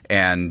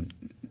 And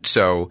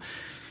so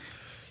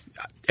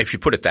if you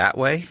put it that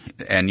way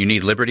and you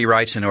need liberty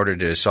rights in order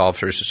to solve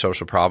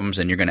social problems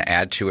and you're going to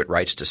add to it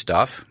rights to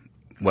stuff,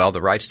 well,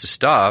 the rights to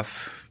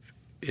stuff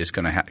is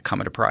going to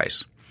come at a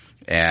price.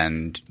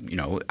 And,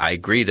 I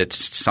agree that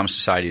some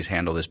societies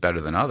handle this better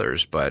than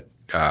others, but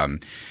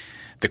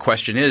the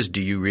question is,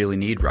 do you really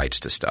need rights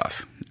to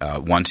stuff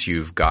once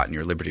you've gotten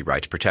your liberty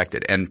rights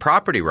protected? And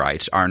property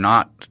rights are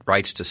not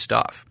rights to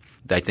stuff.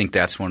 I think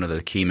that's one of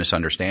the key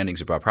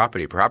misunderstandings about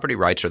property. Property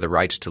rights are the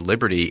rights to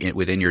liberty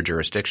within your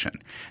jurisdiction.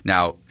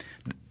 Now,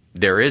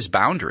 there is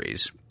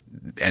boundaries,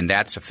 and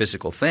that's a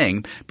physical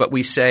thing, but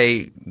we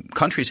say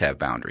countries have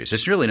boundaries.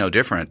 It's really no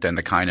different than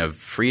the kind of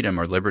freedom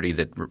or liberty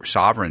that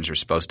sovereigns are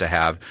supposed to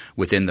have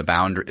within the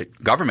boundary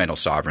 – governmental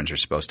sovereigns are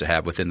supposed to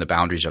have within the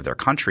boundaries of their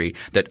country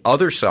that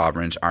other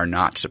sovereigns are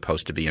not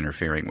supposed to be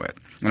interfering with.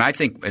 And I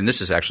think – and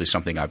this is actually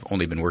something I've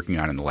only been working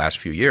on in the last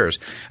few years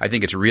 – I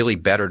think it's really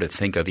better to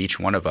think of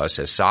each one of us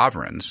as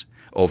sovereigns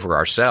over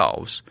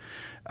ourselves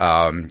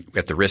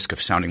at the risk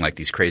of sounding like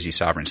these crazy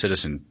sovereign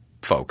citizen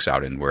folks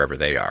out in wherever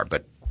they are.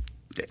 But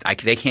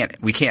we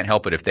can't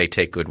help it if they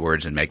take good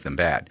words and make them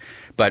bad.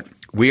 But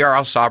we are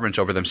all sovereigns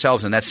over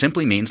themselves, and that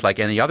simply means, like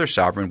any other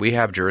sovereign, we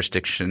have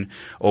jurisdiction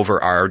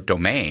over our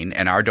domain,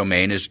 and our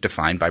domain is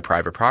defined by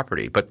private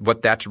property. But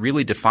what that's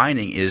really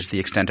defining is the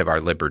extent of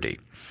our liberty.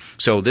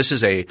 So this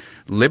is a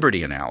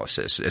liberty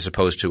analysis as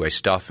opposed to a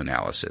stuff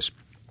analysis.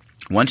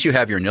 Once you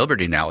have your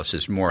liberty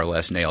analysis more or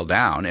less nailed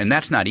down, and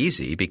that's not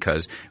easy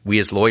because we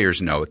as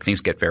lawyers know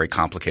things get very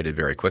complicated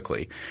very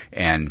quickly,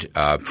 and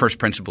first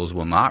principles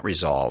will not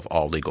resolve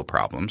all legal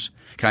problems.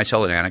 Can I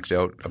tell an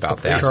anecdote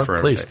about that? Sure,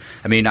 please.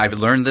 I mean, I've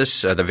learned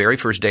this the very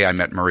first day I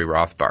met Murray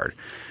Rothbard.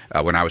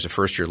 When I was a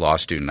first-year law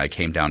student, I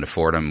came down to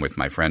Fordham with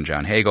my friend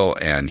John Hagel,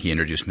 and he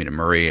introduced me to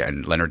Murray,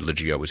 and Leonard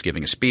Liggio was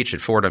giving a speech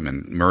at Fordham,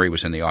 and Murray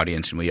was in the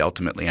audience, and we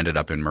ultimately ended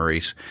up in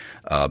Murray's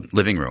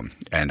living room.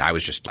 And I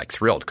was just like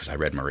thrilled because I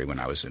read Murray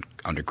when I was an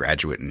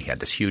undergraduate, and he had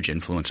this huge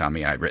influence on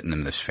me. I'd written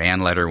him this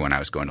fan letter when I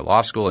was going to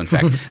law school. In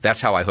fact, that's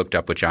how I hooked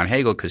up with John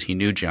Hagel because he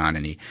knew John,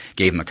 and he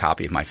gave him a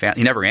copy of my –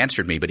 he never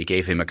answered me, but he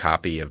gave him a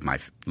copy of my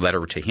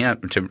letter to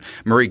him.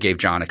 Murray gave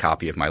John a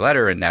copy of my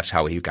letter, and that's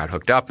how he got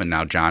hooked up. And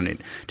now John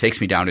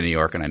takes me down to New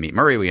York, and I meet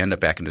Murray. We end up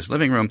back in his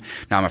living room.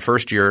 Now I'm a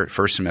first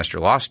semester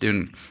law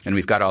student, and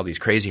we've got all these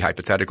crazy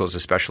hypotheticals,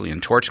 especially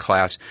in torts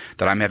class,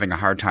 that I'm having a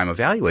hard time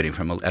evaluating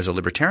as a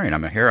libertarian.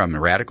 I'm a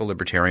radical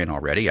libertarian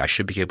already. I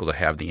should be able to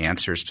have the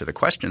answers to the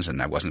questions,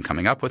 and I wasn't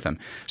coming up with them.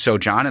 So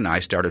John and I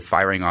started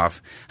firing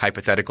off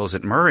hypotheticals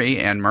at Murray,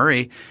 and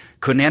Murray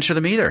couldn't answer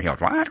them either. He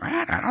goes, what?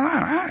 I don't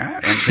know.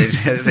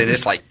 And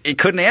it's like he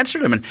couldn't answer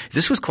them. And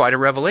this was quite a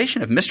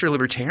revelation. If Mr.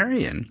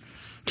 Libertarian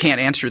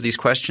can't answer these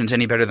questions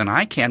any better than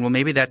I can, well,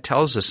 maybe that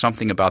tells us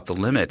something about the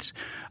limits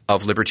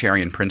of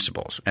libertarian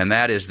principles, and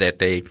that is that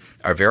they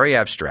are very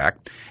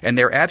abstract, and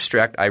they're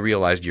abstract, I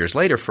realized years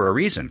later, for a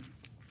reason.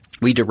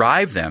 We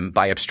derive them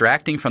by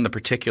abstracting from the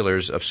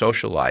particulars of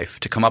social life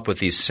to come up with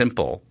these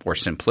simple or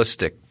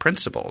simplistic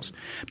principles.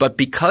 But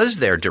because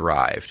they're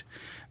derived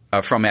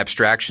from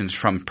abstractions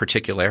from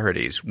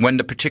particularities, when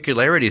the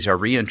particularities are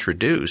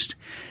reintroduced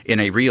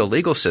in a real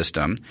legal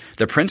system,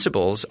 the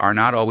principles are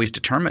not always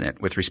determinate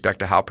with respect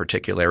to how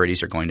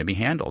particularities are going to be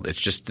handled. It's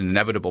just an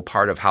inevitable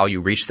part of how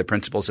you reach the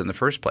principles in the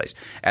first place.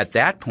 At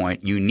that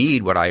point, you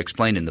need what I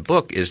explained in the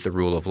book is the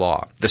rule of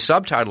law. The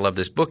subtitle of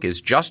this book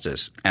is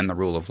Justice and the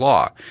Rule of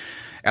Law.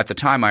 At the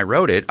time I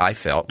wrote it, I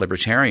felt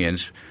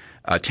libertarians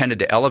tended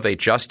to elevate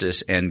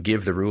justice and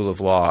give the rule of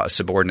law a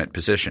subordinate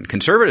position.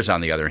 Conservatives,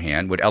 on the other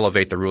hand, would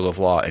elevate the rule of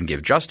law and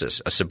give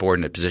justice a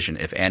subordinate position,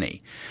 if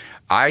any.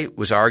 I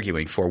was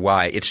arguing for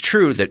why it's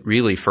true that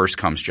really first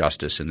comes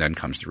justice and then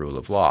comes the rule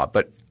of law.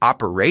 But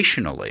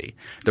operationally,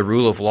 the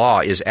rule of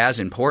law is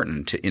as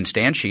important to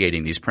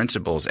instantiating these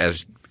principles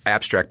as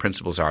abstract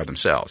principles are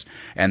themselves.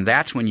 And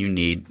that's when you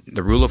need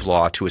the rule of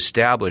law to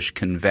establish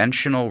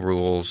conventional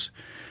rules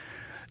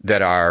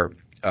that are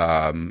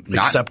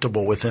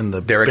acceptable within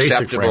the they're basic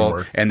acceptable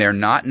framework. And they're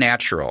not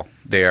natural.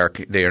 They are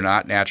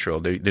not natural.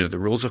 The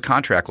rules of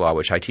contract law,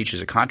 which I teach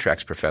as a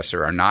contracts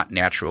professor, are not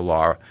natural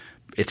law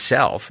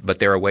itself, but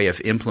they're a way of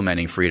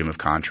implementing freedom of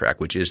contract,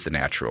 which is the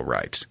natural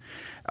rights.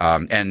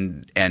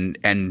 And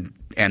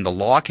the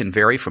law can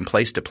vary from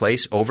place to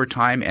place over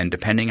time, and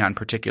depending on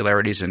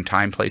particularities in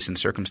time, place, and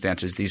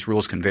circumstances, these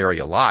rules can vary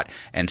a lot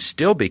and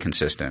still be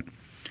consistent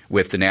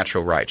with the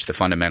natural rights, the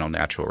fundamental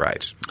natural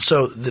rights.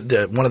 So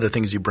one of the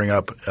things you bring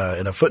up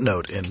in a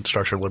footnote in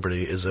Structure of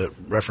Liberty is a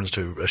reference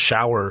to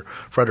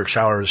Frederick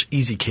Schauer's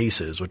Easy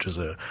Cases, which is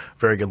a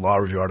very good law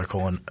review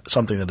article and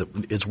something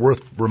that is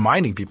worth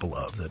reminding people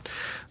of, that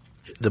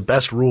the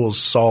best rules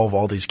solve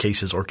all these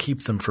cases or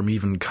keep them from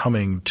even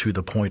coming to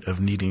the point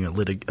of needing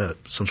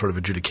some sort of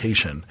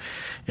adjudication.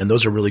 And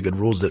those are really good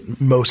rules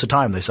that most of the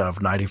time they solve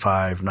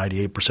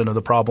 98% of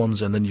the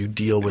problems, and then you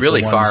deal with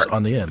really the ones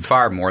on the end.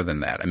 Far more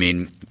than that. I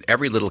mean,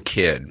 every little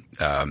kid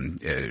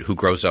who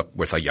grows up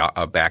with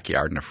a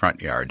backyard and a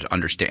front yard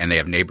and they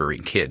have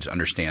neighboring kids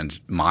understands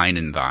mine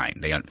and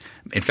thine.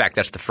 In fact,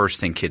 that's the first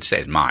thing kids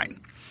say is mine.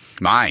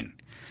 Mine.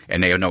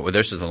 And they know, well,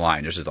 this is the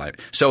line, this is the line.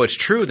 So it's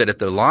true that at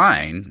the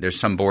line there's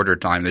some border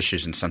time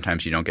issues and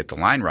sometimes you don't get the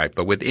line right.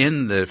 But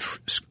within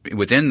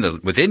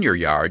your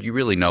yard, you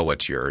really know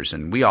what's yours,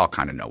 and we all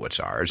kind of know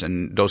what's ours.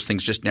 And those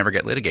things just never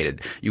get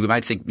litigated. You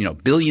might think,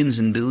 billions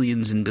and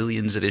billions and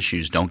billions of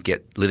issues don't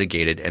get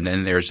litigated, and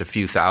then there's a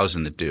few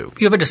thousand that do.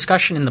 You have a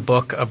discussion in the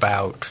book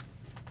about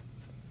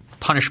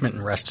punishment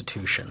and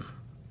restitution,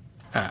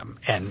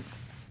 and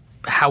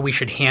how we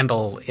should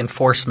handle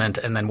enforcement,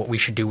 and then what we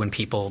should do when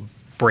people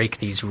break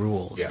these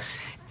rules. Yes.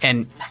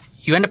 And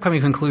you end up coming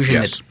to a conclusion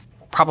Yes. that's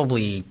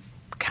probably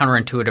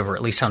counterintuitive, or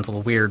at least sounds a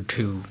little weird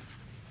to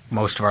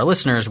most of our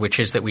listeners, which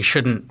is that we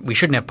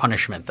shouldn't have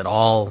punishment, that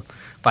all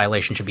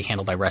violations should be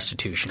handled by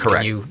restitution.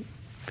 Correct. Can you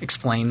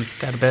explain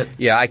that a bit?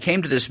 Yeah, I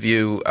came to this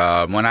view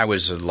when I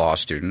was a law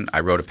student.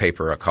 I wrote a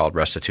paper called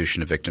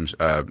Restitution to Victims,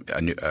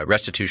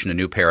 Restitution, a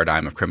New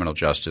Paradigm of Criminal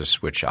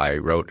Justice, which I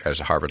wrote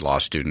as a Harvard Law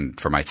student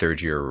for my third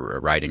year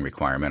writing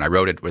requirement. I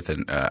wrote it with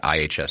an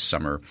IHS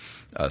summer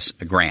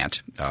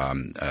grant,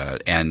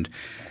 and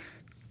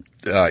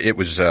it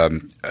was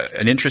an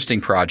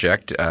interesting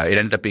project. It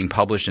ended up being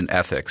published in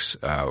Ethics,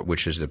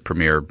 which is the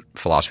premier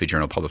philosophy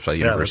journal published by the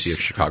University of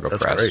Chicago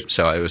Press. Great.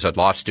 So it was a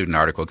law student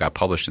article, got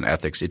published in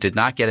Ethics. It did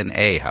not get an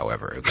A,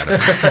 however. It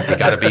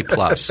got a B+,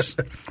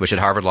 which at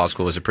Harvard Law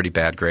School is a pretty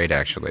bad grade,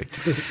 actually.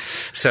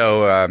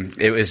 So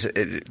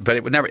but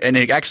it would never – and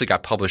it actually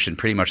got published in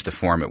pretty much the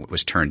form it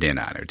was turned in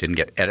on. It didn't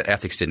get –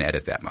 Ethics didn't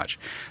edit that much.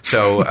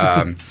 So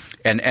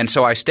and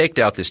so I staked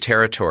out this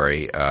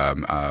territory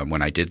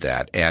when I did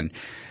that,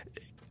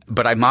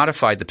 but I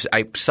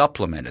I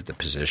supplemented the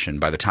position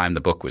by the time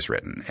the book was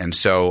written. And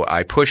so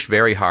I pushed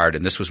very hard,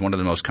 and this was one of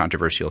the most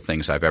controversial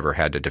things I've ever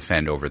had to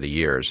defend over the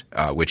years,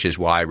 which is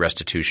why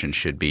restitution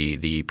should be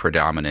the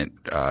predominant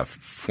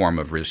form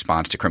of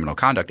response to criminal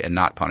conduct and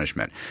not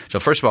punishment. So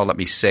first of all, let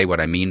me say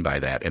what I mean by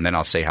that, and then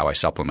I'll say how I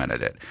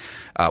supplemented it.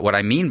 What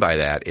I mean by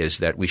that is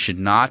that we should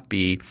not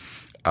be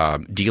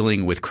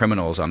dealing with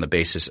criminals on the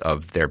basis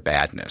of their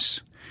badness.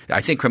 I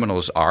think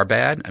criminals are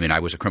bad. I mean, I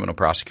was a criminal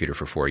prosecutor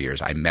for 4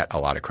 years. I met a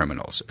lot of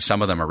criminals.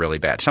 Some of them are really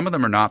bad. Some of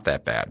them are not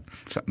that bad,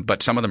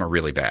 but some of them are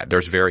really bad.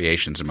 There's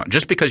variations.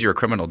 Just because you're a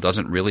criminal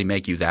doesn't really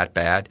make you that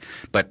bad,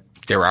 but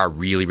there are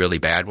really, really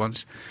bad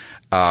ones.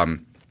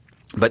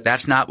 But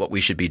that's not what we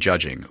should be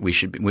judging.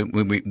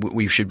 What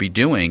we should be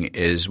doing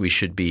is we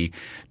should be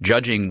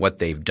judging what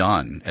they've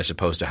done as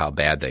opposed to how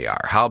bad they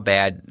are. How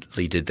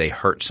badly did they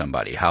hurt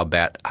somebody? How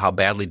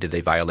badly did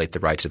they violate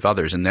the rights of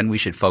others? And then we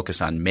should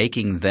focus on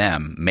making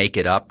them make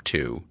it up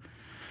to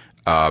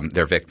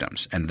their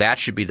victims. And that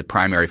should be the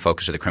primary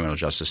focus of the criminal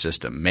justice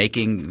system,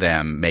 making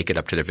them make it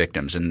up to their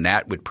victims. And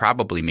that would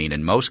probably mean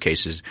in most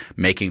cases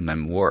making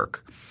them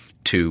work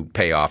to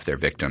pay off their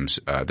victims,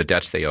 the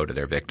debts they owe to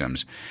their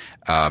victims.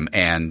 That's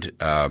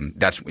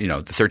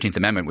the 13th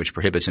Amendment, which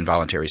prohibits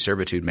involuntary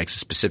servitude, makes a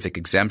specific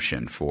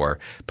exemption for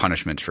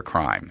punishments for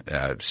crime.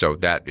 So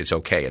that is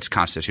okay. It's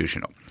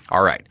constitutional.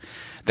 All right.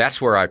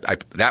 That's where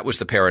that was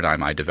the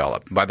paradigm I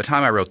developed. By the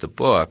time I wrote the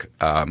book,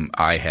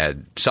 I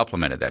had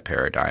supplemented that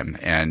paradigm,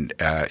 and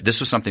this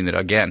was something that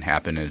again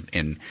happened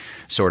in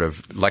sort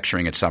of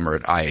lecturing at summer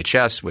at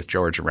IHS with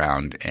George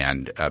around.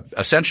 And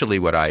essentially,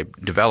 what I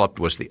developed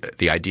was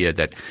the idea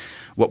that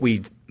what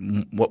we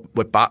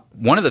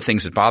one of the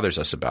things that bothers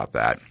us about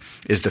that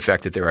is the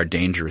fact that there are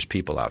dangerous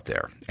people out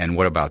there. And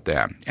what about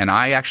them? And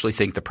I actually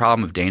think the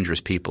problem of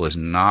dangerous people is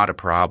not a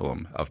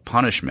problem of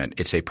punishment.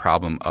 It's a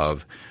problem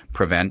of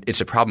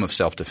it's a problem of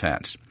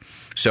self-defense.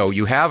 So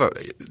you have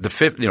the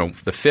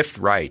fifth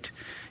right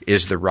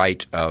is the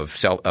right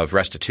of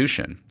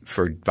restitution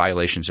for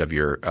violations of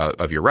your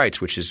rights,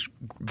 which is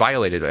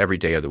violated every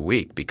day of the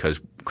week because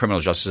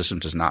criminal justice system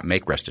does not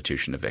make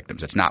restitution to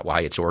victims. That's not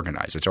why it's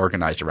organized. It's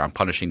organized around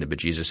punishing the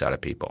bejesus out of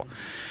people.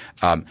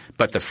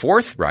 But the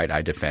fourth right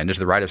I defend is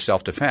the right of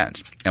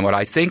self-defense. And what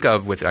I think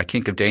of with I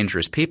think of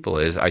dangerous people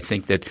is I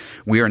think that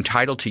we are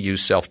entitled to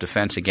use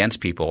self-defense against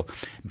people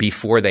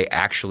before they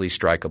actually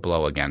strike a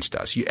blow against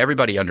us.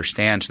 Everybody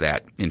understands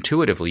that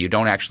intuitively. You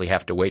don't actually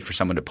have to wait for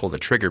someone to pull the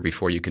trigger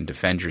before you can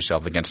defend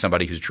yourself against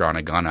somebody who's drawn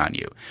a gun on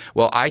you.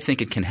 Well, I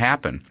think it can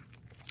happen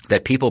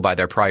that people by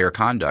their prior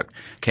conduct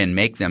can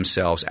make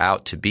themselves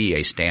out to be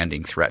a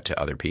standing threat to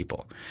other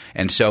people.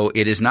 And so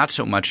it is not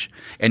so much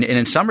 – and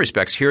in some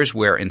respects, here's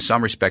where in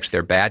some respects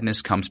their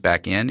badness comes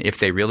back in. If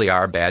they really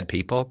are bad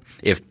people,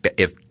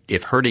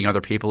 if hurting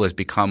other people has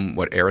become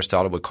what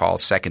Aristotle would call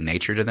second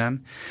nature to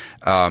them,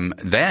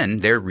 then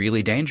they're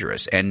really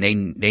dangerous and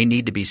they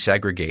need to be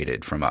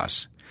segregated from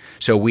us.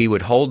 So we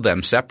would hold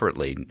them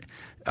separately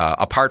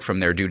apart from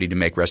their duty to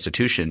make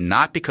restitution,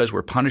 not because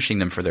we're punishing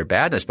them for their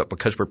badness, but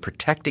because we're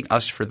protecting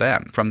us from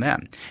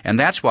them. And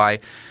that's why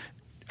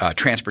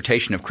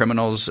transportation of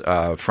criminals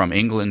from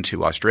England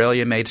to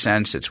Australia made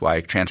sense. It's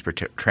why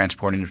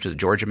transporting them to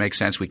Georgia makes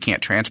sense. We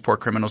can't transport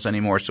criminals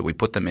anymore, so we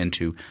put them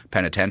into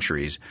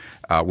penitentiaries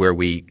where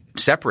we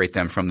separate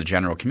them from the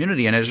general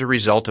community. And as a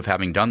result of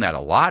having done that a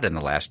lot in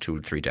the last 2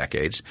 or 3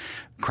 decades,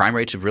 crime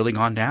rates have really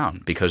gone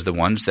down because the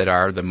ones that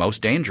are the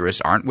most dangerous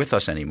aren't with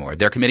us anymore.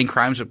 They're committing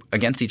crimes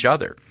against each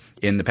other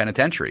in the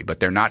penitentiary, but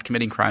they're not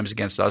committing crimes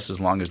against us as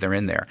long as they're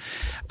in there.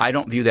 I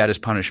don't view that as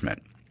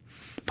punishment.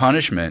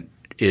 Punishment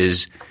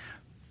is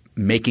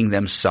making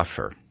them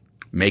suffer,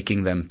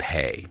 making them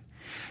pay.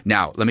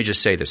 Now, let me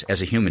just say this.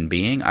 As a human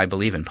being, I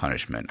believe in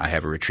punishment. I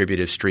have a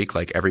retributive streak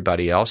like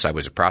everybody else. I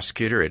was a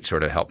prosecutor. It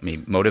sort of helped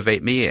me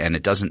motivate me, and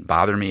it doesn't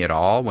bother me at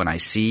all when I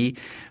see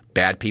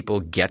bad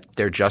people get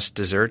their just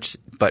deserts.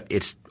 But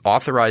it's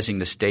authorizing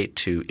the state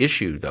to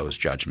issue those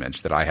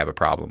judgments that I have a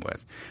problem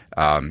with.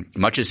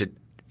 Much as it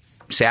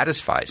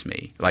satisfies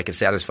me, like it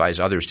satisfies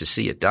others to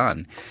see it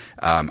done,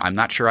 I'm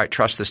not sure I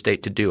trust the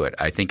state to do it.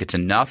 I think it's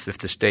enough if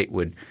the state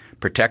would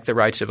protect the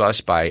rights of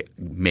us by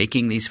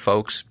making these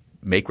folks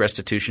make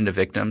restitution to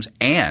victims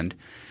and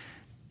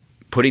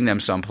putting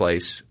them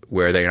someplace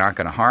where they're not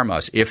going to harm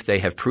us if they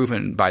have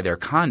proven by their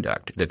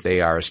conduct that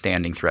they are a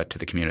standing threat to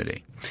the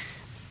community.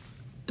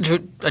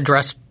 To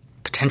address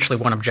potentially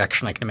one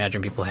objection I can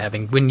imagine people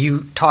having, when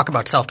you talk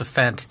about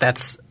self-defense,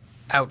 that's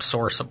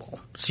outsourceable.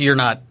 So you're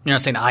not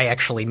saying I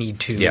actually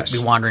need to be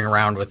wandering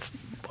around with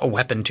a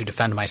weapon to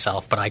defend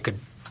myself, but I could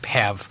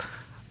have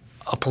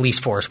a police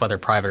force, whether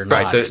private or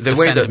not. Right. The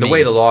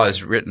way the law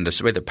is written,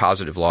 the way the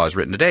positive law is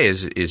written today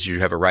is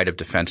you have a right of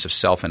defense of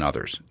self and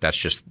others. That's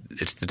just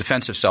it's the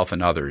defense of self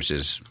and others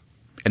is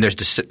 – and there's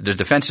the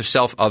defense of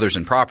self, others,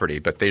 and property,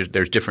 but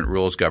there's different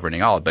rules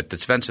governing all. But the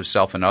defense of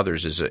self and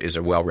others is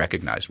a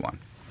well-recognized one.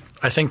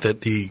 I think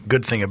that the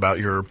good thing about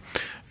your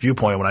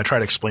viewpoint when I try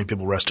to explain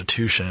people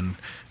restitution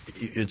 –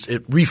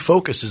 it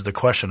refocuses the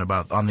question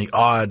about on the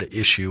odd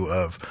issue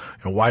of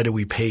why do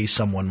we pay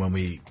someone when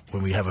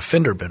we have a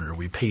fender bender?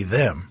 We pay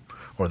them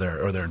or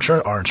their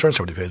insurance, our insurance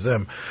company pays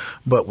them.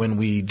 But when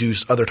we do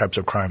other types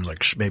of crimes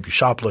like maybe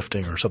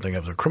shoplifting or something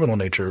of a criminal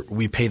nature,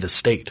 we pay the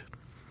state.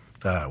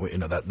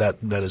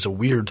 That is a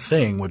weird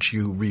thing, which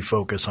you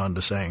refocus on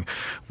to saying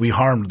we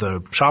harmed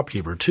the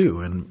shopkeeper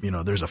too, and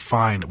there's a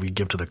fine that we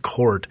give to the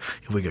court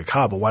if we get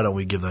caught. But why don't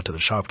we give that to the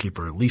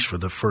shopkeeper at least for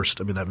the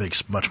first? I mean, that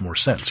makes much more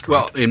sense.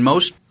 Correct? Well, in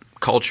most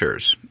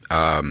cultures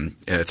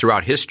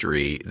throughout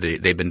history,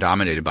 they've been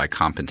dominated by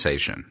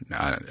compensation,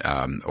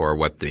 or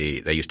what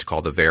they used to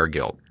call the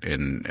Wehrgilt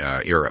in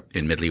Europe,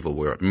 in medieval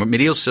Europe.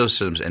 Medieval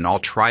systems and all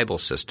tribal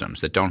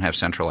systems that don't have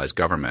centralized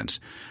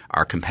governments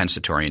are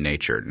compensatory in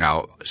nature.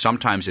 Now,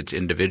 sometimes it's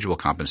individual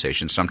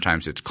compensation,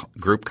 sometimes it's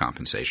group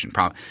compensation.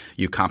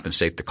 You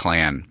compensate the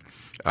clan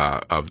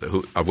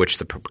of which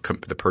the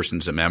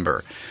person's a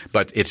member,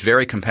 but it's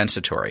very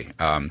compensatory.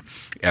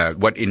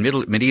 What in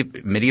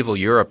medieval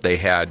Europe they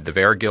had the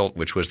Wehrgilt,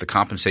 which was the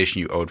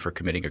compensation you owed for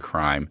committing a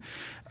crime.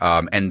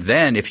 And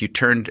then if you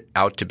turned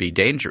out to be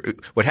dangerous,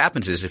 what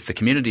happens is if the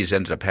communities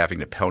ended up having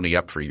to pony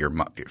up for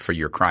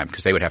your crime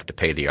because they would have to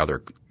pay the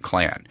other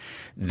clan,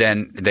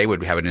 then they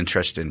would have an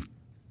interest in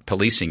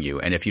policing you.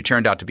 And if you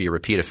turned out to be a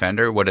repeat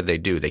offender, what did they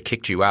do? They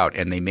kicked you out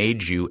and they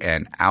made you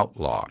an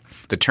outlaw.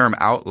 The term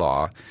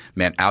outlaw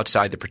meant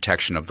outside the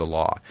protection of the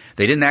law.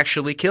 They didn't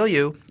actually kill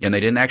you and they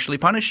didn't actually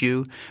punish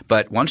you.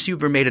 But once you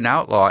were made an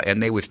outlaw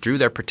and they withdrew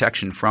their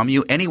protection from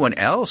you, anyone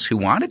else who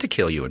wanted to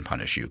kill you and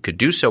punish you could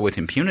do so with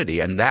impunity,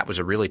 and that was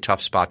a really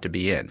tough spot to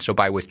be in. So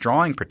by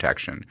withdrawing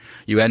protection,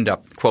 you end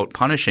up, quote,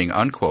 punishing,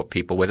 unquote,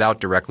 people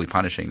without directly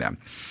punishing them.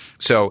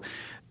 So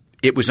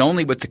it was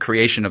only with the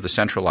creation of the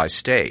centralized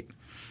state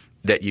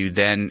that you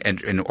then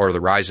 – or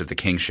the rise of the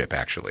kingship,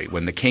 actually.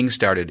 When the king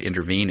started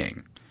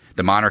intervening,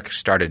 the monarch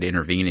started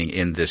intervening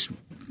in this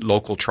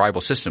local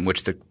tribal system,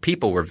 which the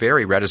people were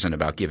very reticent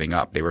about giving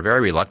up. They were very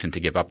reluctant to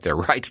give up their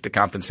rights to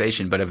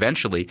compensation, but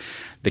eventually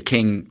the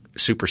king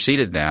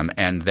superseded them,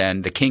 and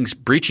then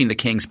breaching the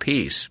king's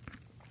peace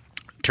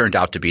turned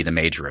out to be the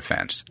major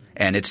offense.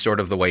 And it's sort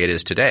of the way it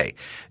is today.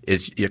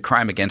 A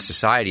crime against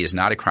society is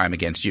not a crime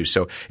against you.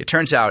 So it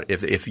turns out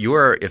if you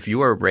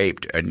are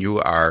raped and you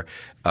are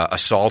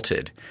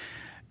assaulted,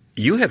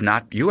 you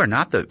are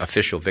not the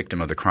official victim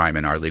of the crime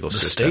in our legal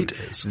system. The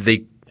state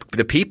is.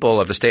 The people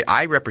of the state –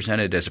 I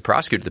represented as a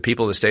prosecutor the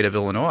people of the state of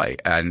Illinois,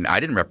 and I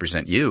didn't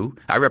represent you.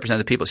 I represented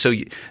the people.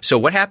 So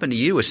what happened to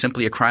you is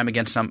simply a crime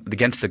against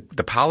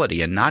the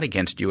polity and not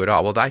against you at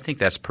all. Well, I think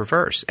that's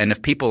perverse. And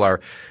if people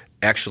are –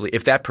 actually,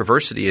 if that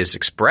perversity is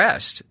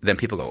expressed, then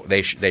people go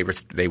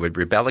they would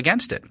rebel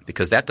against it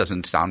because that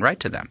doesn't sound right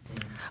to them.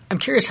 I'm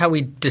curious how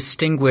we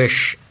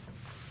distinguish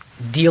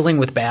dealing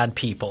with bad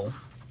people,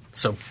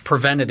 so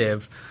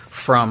preventative,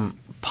 from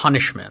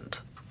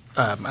punishment.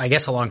 I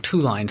guess along two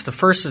lines. The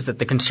first is that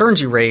the concerns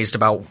you raised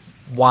about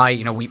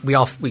why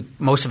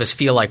most of us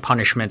feel like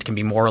punishment can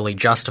be morally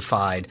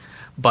justified,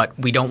 but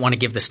we don't want to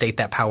give the state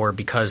that power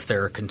because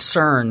there are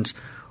concerns,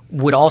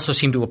 would also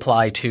seem to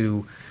apply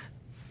to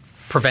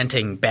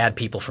preventing bad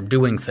people from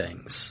doing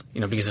things,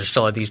 because there's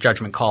still these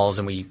judgment calls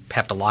and we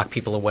have to lock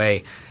people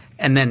away.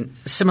 And then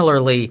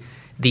similarly,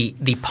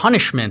 the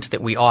punishment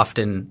that we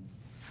often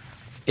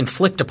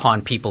inflict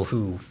upon people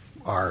who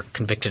are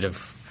convicted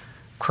of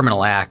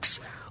criminal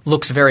acts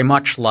looks very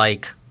much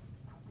like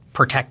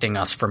protecting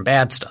us from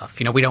bad stuff.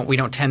 We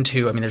don't tend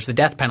to – there's the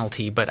death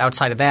penalty, but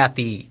outside of that,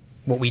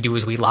 what we do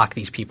is we lock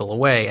these people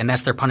away, and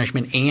that's their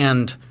punishment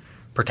and –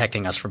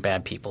 protecting us from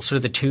bad people. So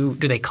do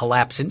they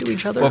collapse into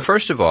each other? Well,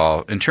 first of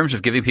all, in terms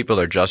of giving people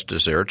their just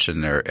desserts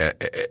and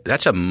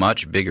that's a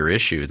much bigger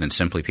issue than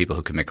simply people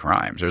who commit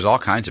crimes. There's all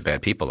kinds of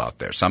bad people out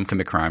there. Some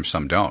commit crimes,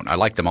 some don't. I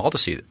like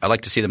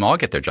to see them all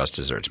get their just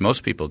desserts.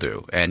 Most people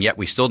do. And yet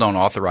we still don't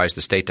authorize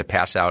the state to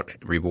pass out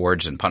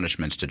rewards and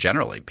punishments to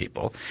generally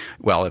people.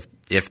 Well,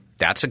 if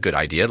that's a good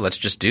idea, let's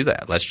just do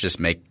that. Let's just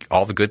make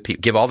all the good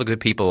give all the good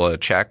people a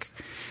check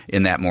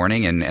in that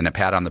morning and a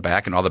pat on the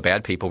back, and all the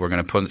bad people we're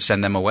going to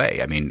send them away.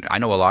 I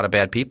know a lot of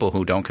bad people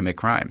who don't commit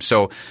crimes.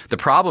 So the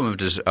problem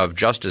of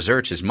just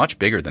desserts is much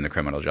bigger than the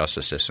criminal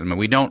justice system, and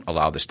we don't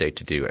allow the state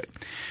to do it.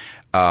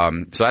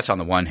 So that's on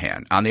the one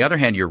hand. On the other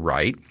hand, you're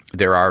right.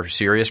 There are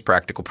serious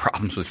practical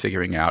problems with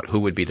figuring out who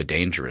would be the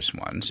dangerous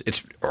ones,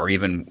 or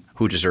even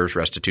who deserves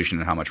restitution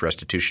and how much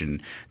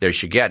restitution they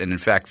should get. And in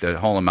fact, the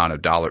whole amount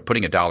of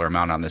putting a dollar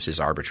amount on this is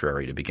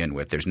arbitrary to begin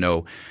with. There's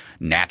no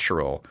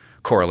natural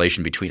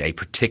correlation between a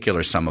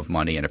particular sum of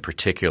money and a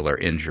particular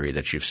injury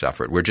that you've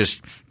suffered. We're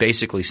just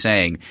basically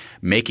saying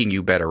making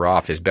you better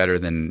off is better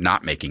than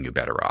not making you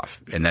better off.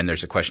 And then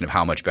there's a question of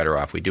how much better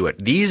off we do it.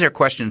 These are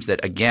questions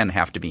that, again,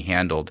 have to be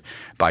handled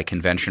by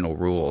conventional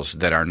rules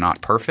that are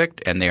not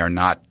perfect, and they are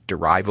not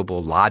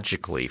derivable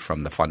logically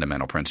from the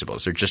fundamental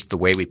principles. They're just the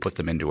way we put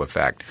them into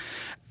effect.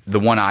 The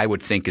one I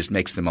would think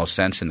makes the most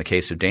sense in the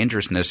case of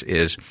dangerousness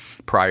is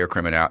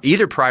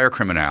either prior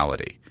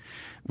criminality,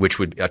 which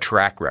would a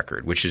track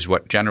record, which is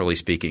what generally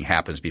speaking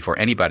happens before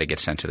anybody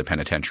gets sent to the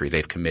penitentiary.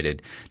 They've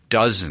committed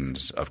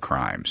dozens of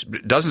crimes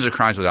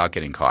without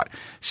getting caught.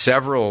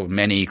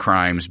 Many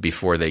crimes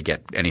before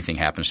anything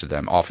happens to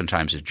them,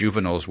 oftentimes as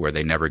juveniles where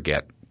they never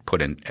get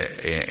put in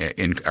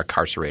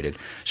incarcerated.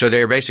 So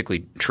they're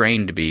basically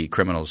trained to be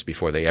criminals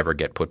before they ever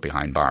get put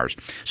behind bars.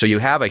 So you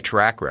have a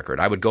track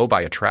record. I would go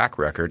by a track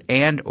record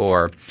and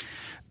or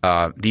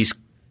these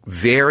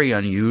very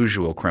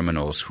unusual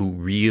criminals who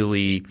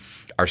really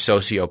are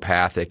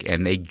sociopathic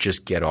and they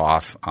just get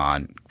off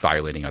on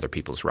violating other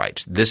people's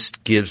rights. This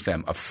gives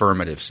them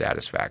affirmative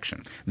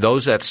satisfaction.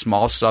 That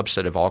small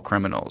subset of all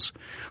criminals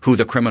who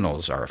the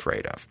criminals are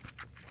afraid of.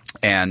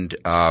 And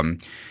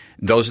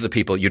those are the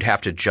people you'd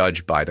have to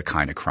judge by the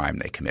kind of crime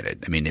they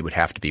committed. It would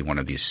have to be one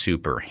of these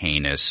super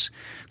heinous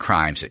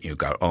crimes that you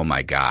go, oh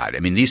my God.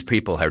 These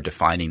people are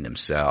defining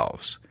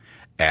themselves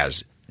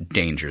as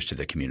dangers to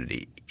the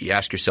community. You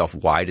ask yourself,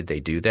 why did they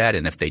do that?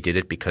 And if they did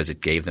it because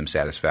it gave them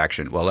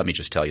satisfaction, well, let me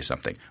just tell you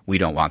something. We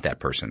don't want that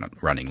person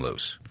running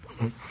loose.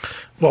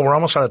 Well, we're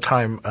almost out of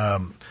time,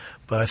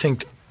 but I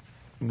think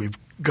we've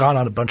gone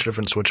on a bunch of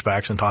different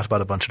switchbacks and talked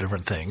about a bunch of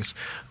different things.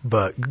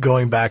 But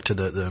going back to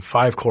the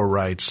 5 core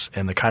rights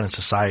and the kind of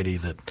society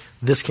that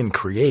this can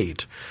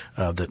create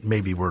that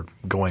maybe we're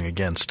going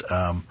against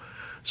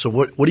So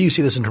what do you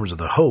see this in terms of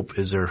the hope?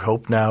 Is there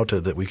hope now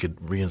that we could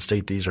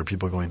reinstate these? Are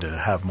people going to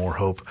have more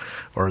hope?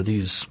 Or are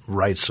these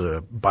rights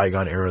a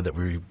bygone era that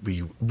we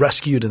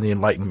rescued in the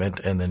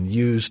Enlightenment and then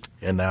used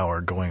and now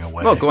are going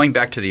away? Well, going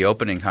back to the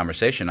opening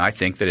conversation, I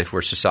think that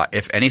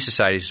if any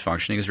society is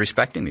functioning is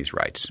respecting these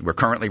rights. We're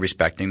currently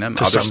respecting them.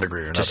 To some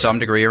degree or another. To some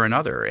degree or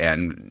another.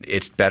 And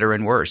it's better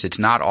and worse. It's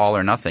not all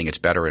or nothing. It's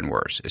better and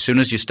worse. As soon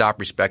as you stop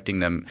respecting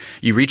them,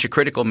 you reach a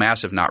critical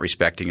mass of not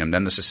respecting them,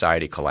 then the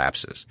society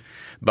collapses.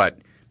 But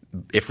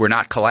if we're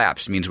not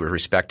collapsed, it means we're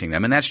respecting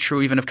them. And that's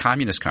true even of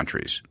communist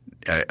countries.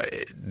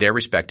 they're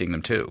respecting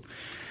them too.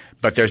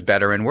 But there's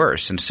better and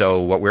worse. And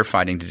so what we're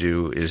fighting to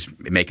do is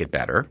make it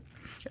better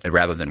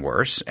rather than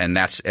worse. And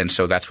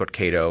so that's what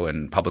Cato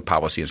and public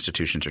policy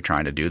institutions are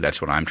trying to do.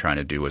 That's what I'm trying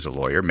to do as a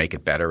lawyer, make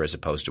it better as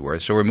opposed to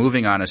worse. So we're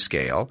moving on a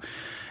scale.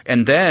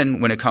 And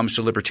then when it comes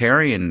to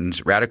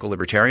libertarians, radical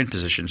libertarian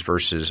positions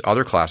versus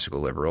other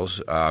classical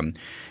liberals,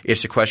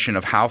 it's a question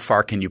of how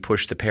far can you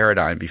push the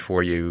paradigm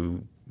before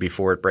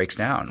it breaks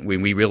down.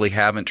 We really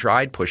haven't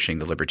tried pushing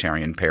the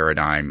libertarian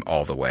paradigm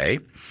all the way.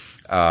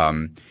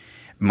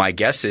 My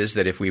guess is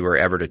that if we were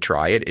ever to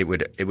try it, it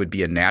would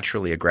be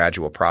a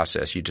gradual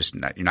process. You're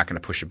not going to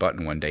push a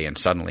button one day and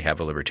suddenly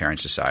have a libertarian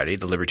society.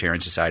 The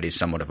libertarian society is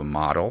somewhat of a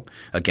model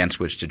against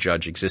which to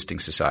judge existing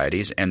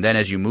societies. And then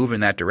as you move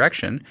in that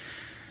direction,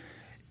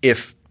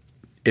 if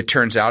it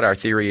turns out our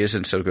theory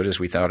isn't so good as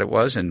we thought it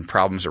was and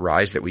problems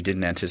arise that we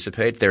didn't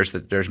anticipate,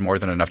 there's more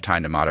than enough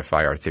time to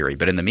modify our theory.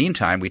 But in the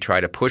meantime, we try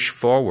to push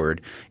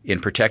forward in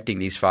protecting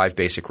these 5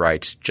 basic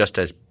rights just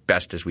as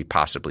best as we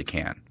possibly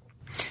can.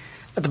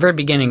 At the very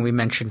beginning, we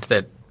mentioned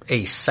that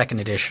a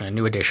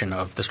new edition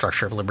of The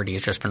Structure of Liberty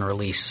has just been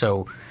released.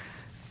 So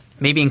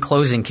maybe in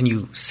closing, can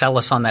you sell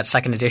us on that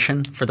second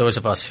edition for those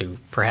of us who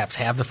perhaps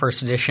have the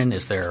first edition?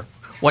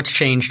 What's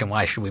changed and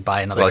why should we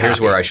buy another copy? Well,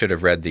 here's where I should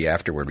have read the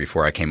afterword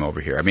before I came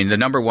over here. I mean, the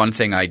number one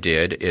thing I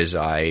did is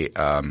I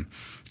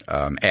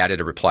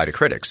added a reply to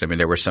critics. I mean,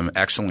 there were some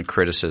excellent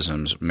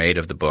criticisms made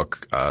of the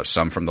book,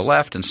 some from the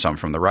left and some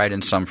from the right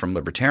and some from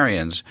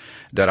libertarians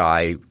that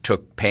I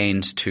took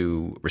pains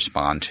to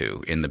respond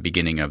to in the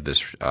beginning of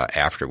this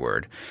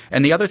afterword.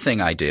 And the other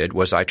thing I did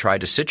was I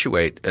tried to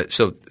situate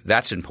so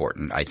that's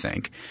important, I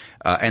think.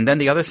 And then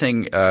the other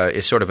thing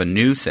is sort of a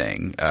new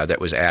thing that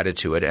was added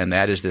to it, and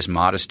that is this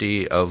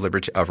modesty of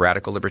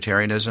radical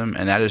libertarianism,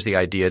 and that is the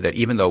idea that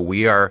even though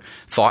we are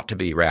thought to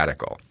be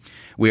radical,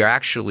 we are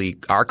actually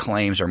 – our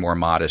claims are more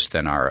modest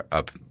than our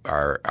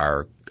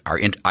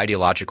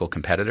ideological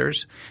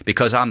competitors,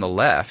 because on the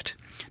left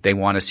they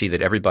want to see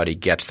that everybody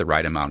gets the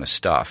right amount of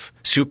stuff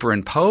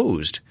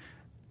superimposed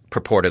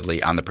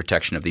purportedly on the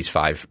protection of these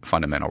 5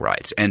 fundamental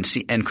rights.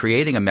 And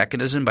creating a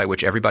mechanism by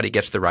which everybody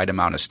gets the right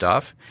amount of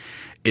stuff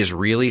is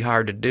really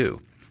hard to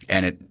do.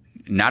 And it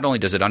not only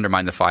does it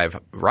undermine the 5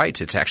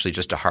 rights, it's actually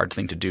just a hard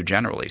thing to do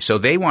generally. So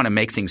they want to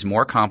make things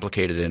more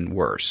complicated and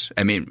worse.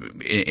 I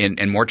mean,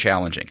 and more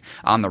challenging.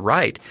 On the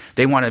right,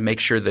 they want to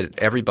make sure that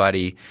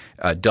everybody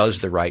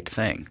does the right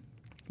thing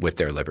with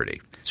their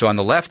liberty. So on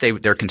the left,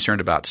 they're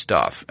concerned about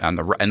stuff. And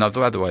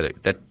by the way,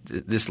 that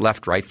this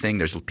left-right thing,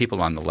 there's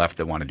people on the left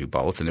that want to do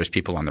both, and there's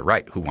people on the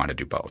right who want to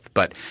do both.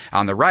 But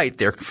on the right,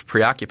 they're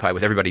preoccupied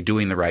with everybody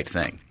doing the right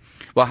thing.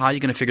 Well, how are you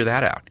going to figure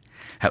that out?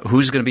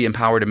 Who's going to be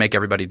empowered to make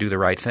everybody do the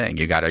right thing?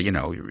 You got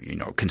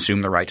to,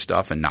 consume the right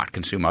stuff and not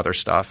consume other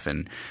stuff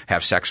and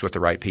have sex with the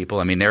right people.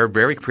 I mean, they're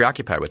very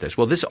preoccupied with this.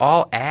 Well, this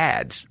all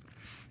adds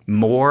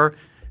more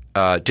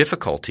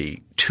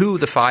difficulty to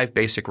the 5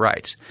 basic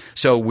rights.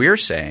 So we're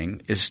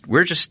saying is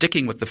we're just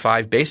sticking with the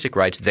 5 basic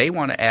rights. They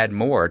want to add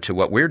more to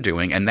what we're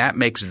doing, and that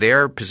makes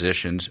their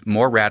positions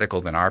more radical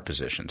than our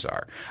positions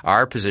are.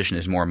 Our position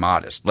is more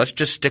modest. Let's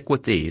just stick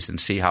with these and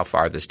see how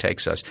far this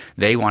takes us.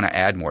 They want to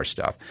add more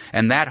stuff.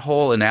 And that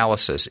whole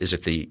analysis is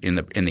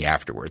in the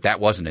afterword. That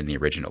wasn't in the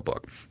original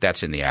book.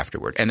 That's in the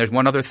afterword. And there's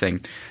one other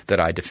thing that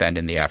I defend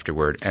in the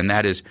afterword, and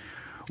that is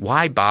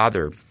why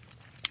bother –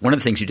 one of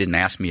the things you didn't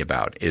ask me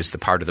about is the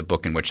part of the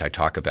book in which I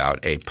talk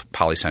about a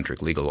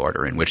polycentric legal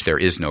order in which there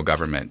is no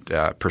government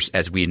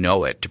as we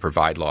know it to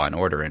provide law and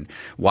order. And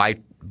why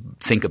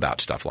think about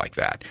stuff like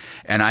that?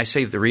 And I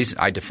say the reason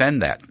I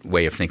defend that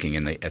way of thinking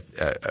and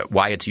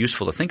why it's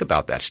useful to think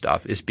about that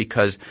stuff is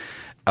because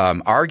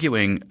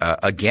arguing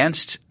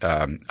against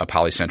a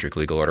polycentric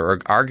legal order or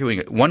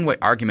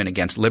argument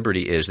against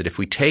liberty is that if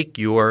we take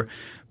your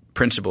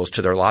principles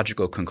to their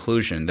logical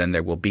conclusion, then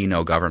there will be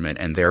no government,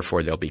 and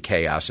therefore there'll be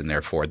chaos, and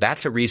therefore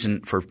that's a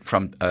reason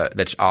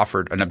that's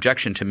offered an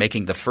objection to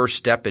making the first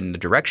step in the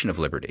direction of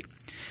liberty.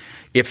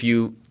 If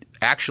you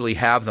actually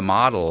have the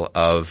model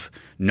of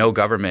no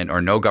government or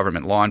no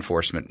government law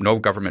enforcement, no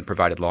government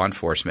provided law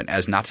enforcement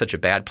as not such a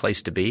bad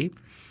place to be,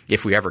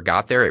 if we ever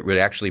got there, it would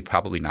actually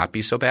probably not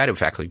be so bad. In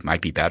fact, it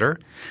might be better.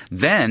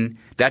 Then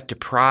that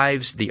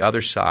deprives the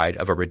other side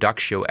of a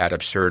reductio ad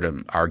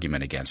absurdum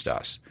argument against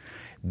us.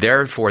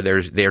 Therefore,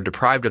 they're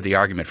deprived of the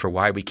argument for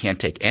why we can't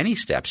take any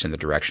steps in the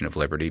direction of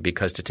liberty,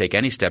 because to take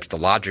any steps, the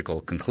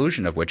logical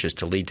conclusion of which is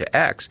to lead to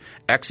X.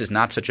 X is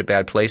not such a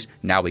bad place.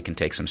 Now we can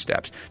take some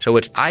steps. So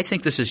I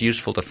think this is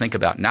useful to think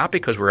about, not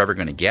because we're ever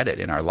going to get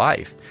it in our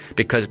life,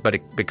 but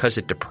because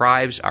it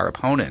deprives our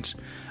opponents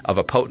of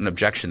a potent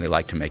objection they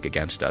like to make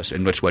against us,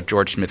 and it's what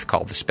George Smith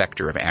called the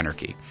specter of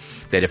anarchy.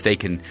 That if they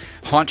can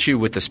haunt you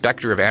with the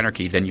specter of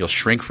anarchy, then you'll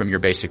shrink from your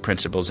basic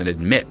principles and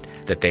admit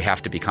that they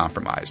have to be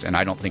compromised. And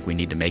I don't think we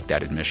need to make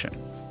that admission.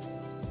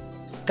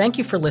 Thank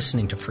you for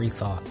listening to Free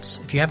Thoughts.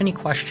 If you have any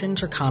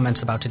questions or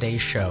comments about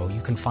today's show,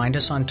 you can find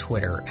us on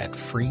Twitter at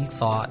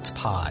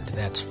FreeThoughtsPod.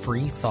 That's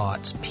Free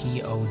Thoughts,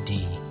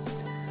 P-O-D.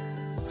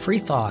 Free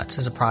Thoughts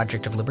is a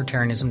project of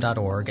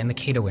libertarianism.org and the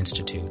Cato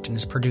Institute and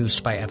is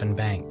produced by Evan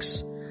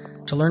Banks.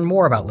 To learn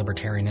more about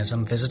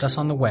libertarianism, visit us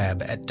on the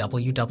web at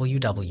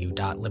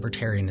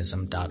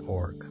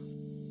www.libertarianism.org.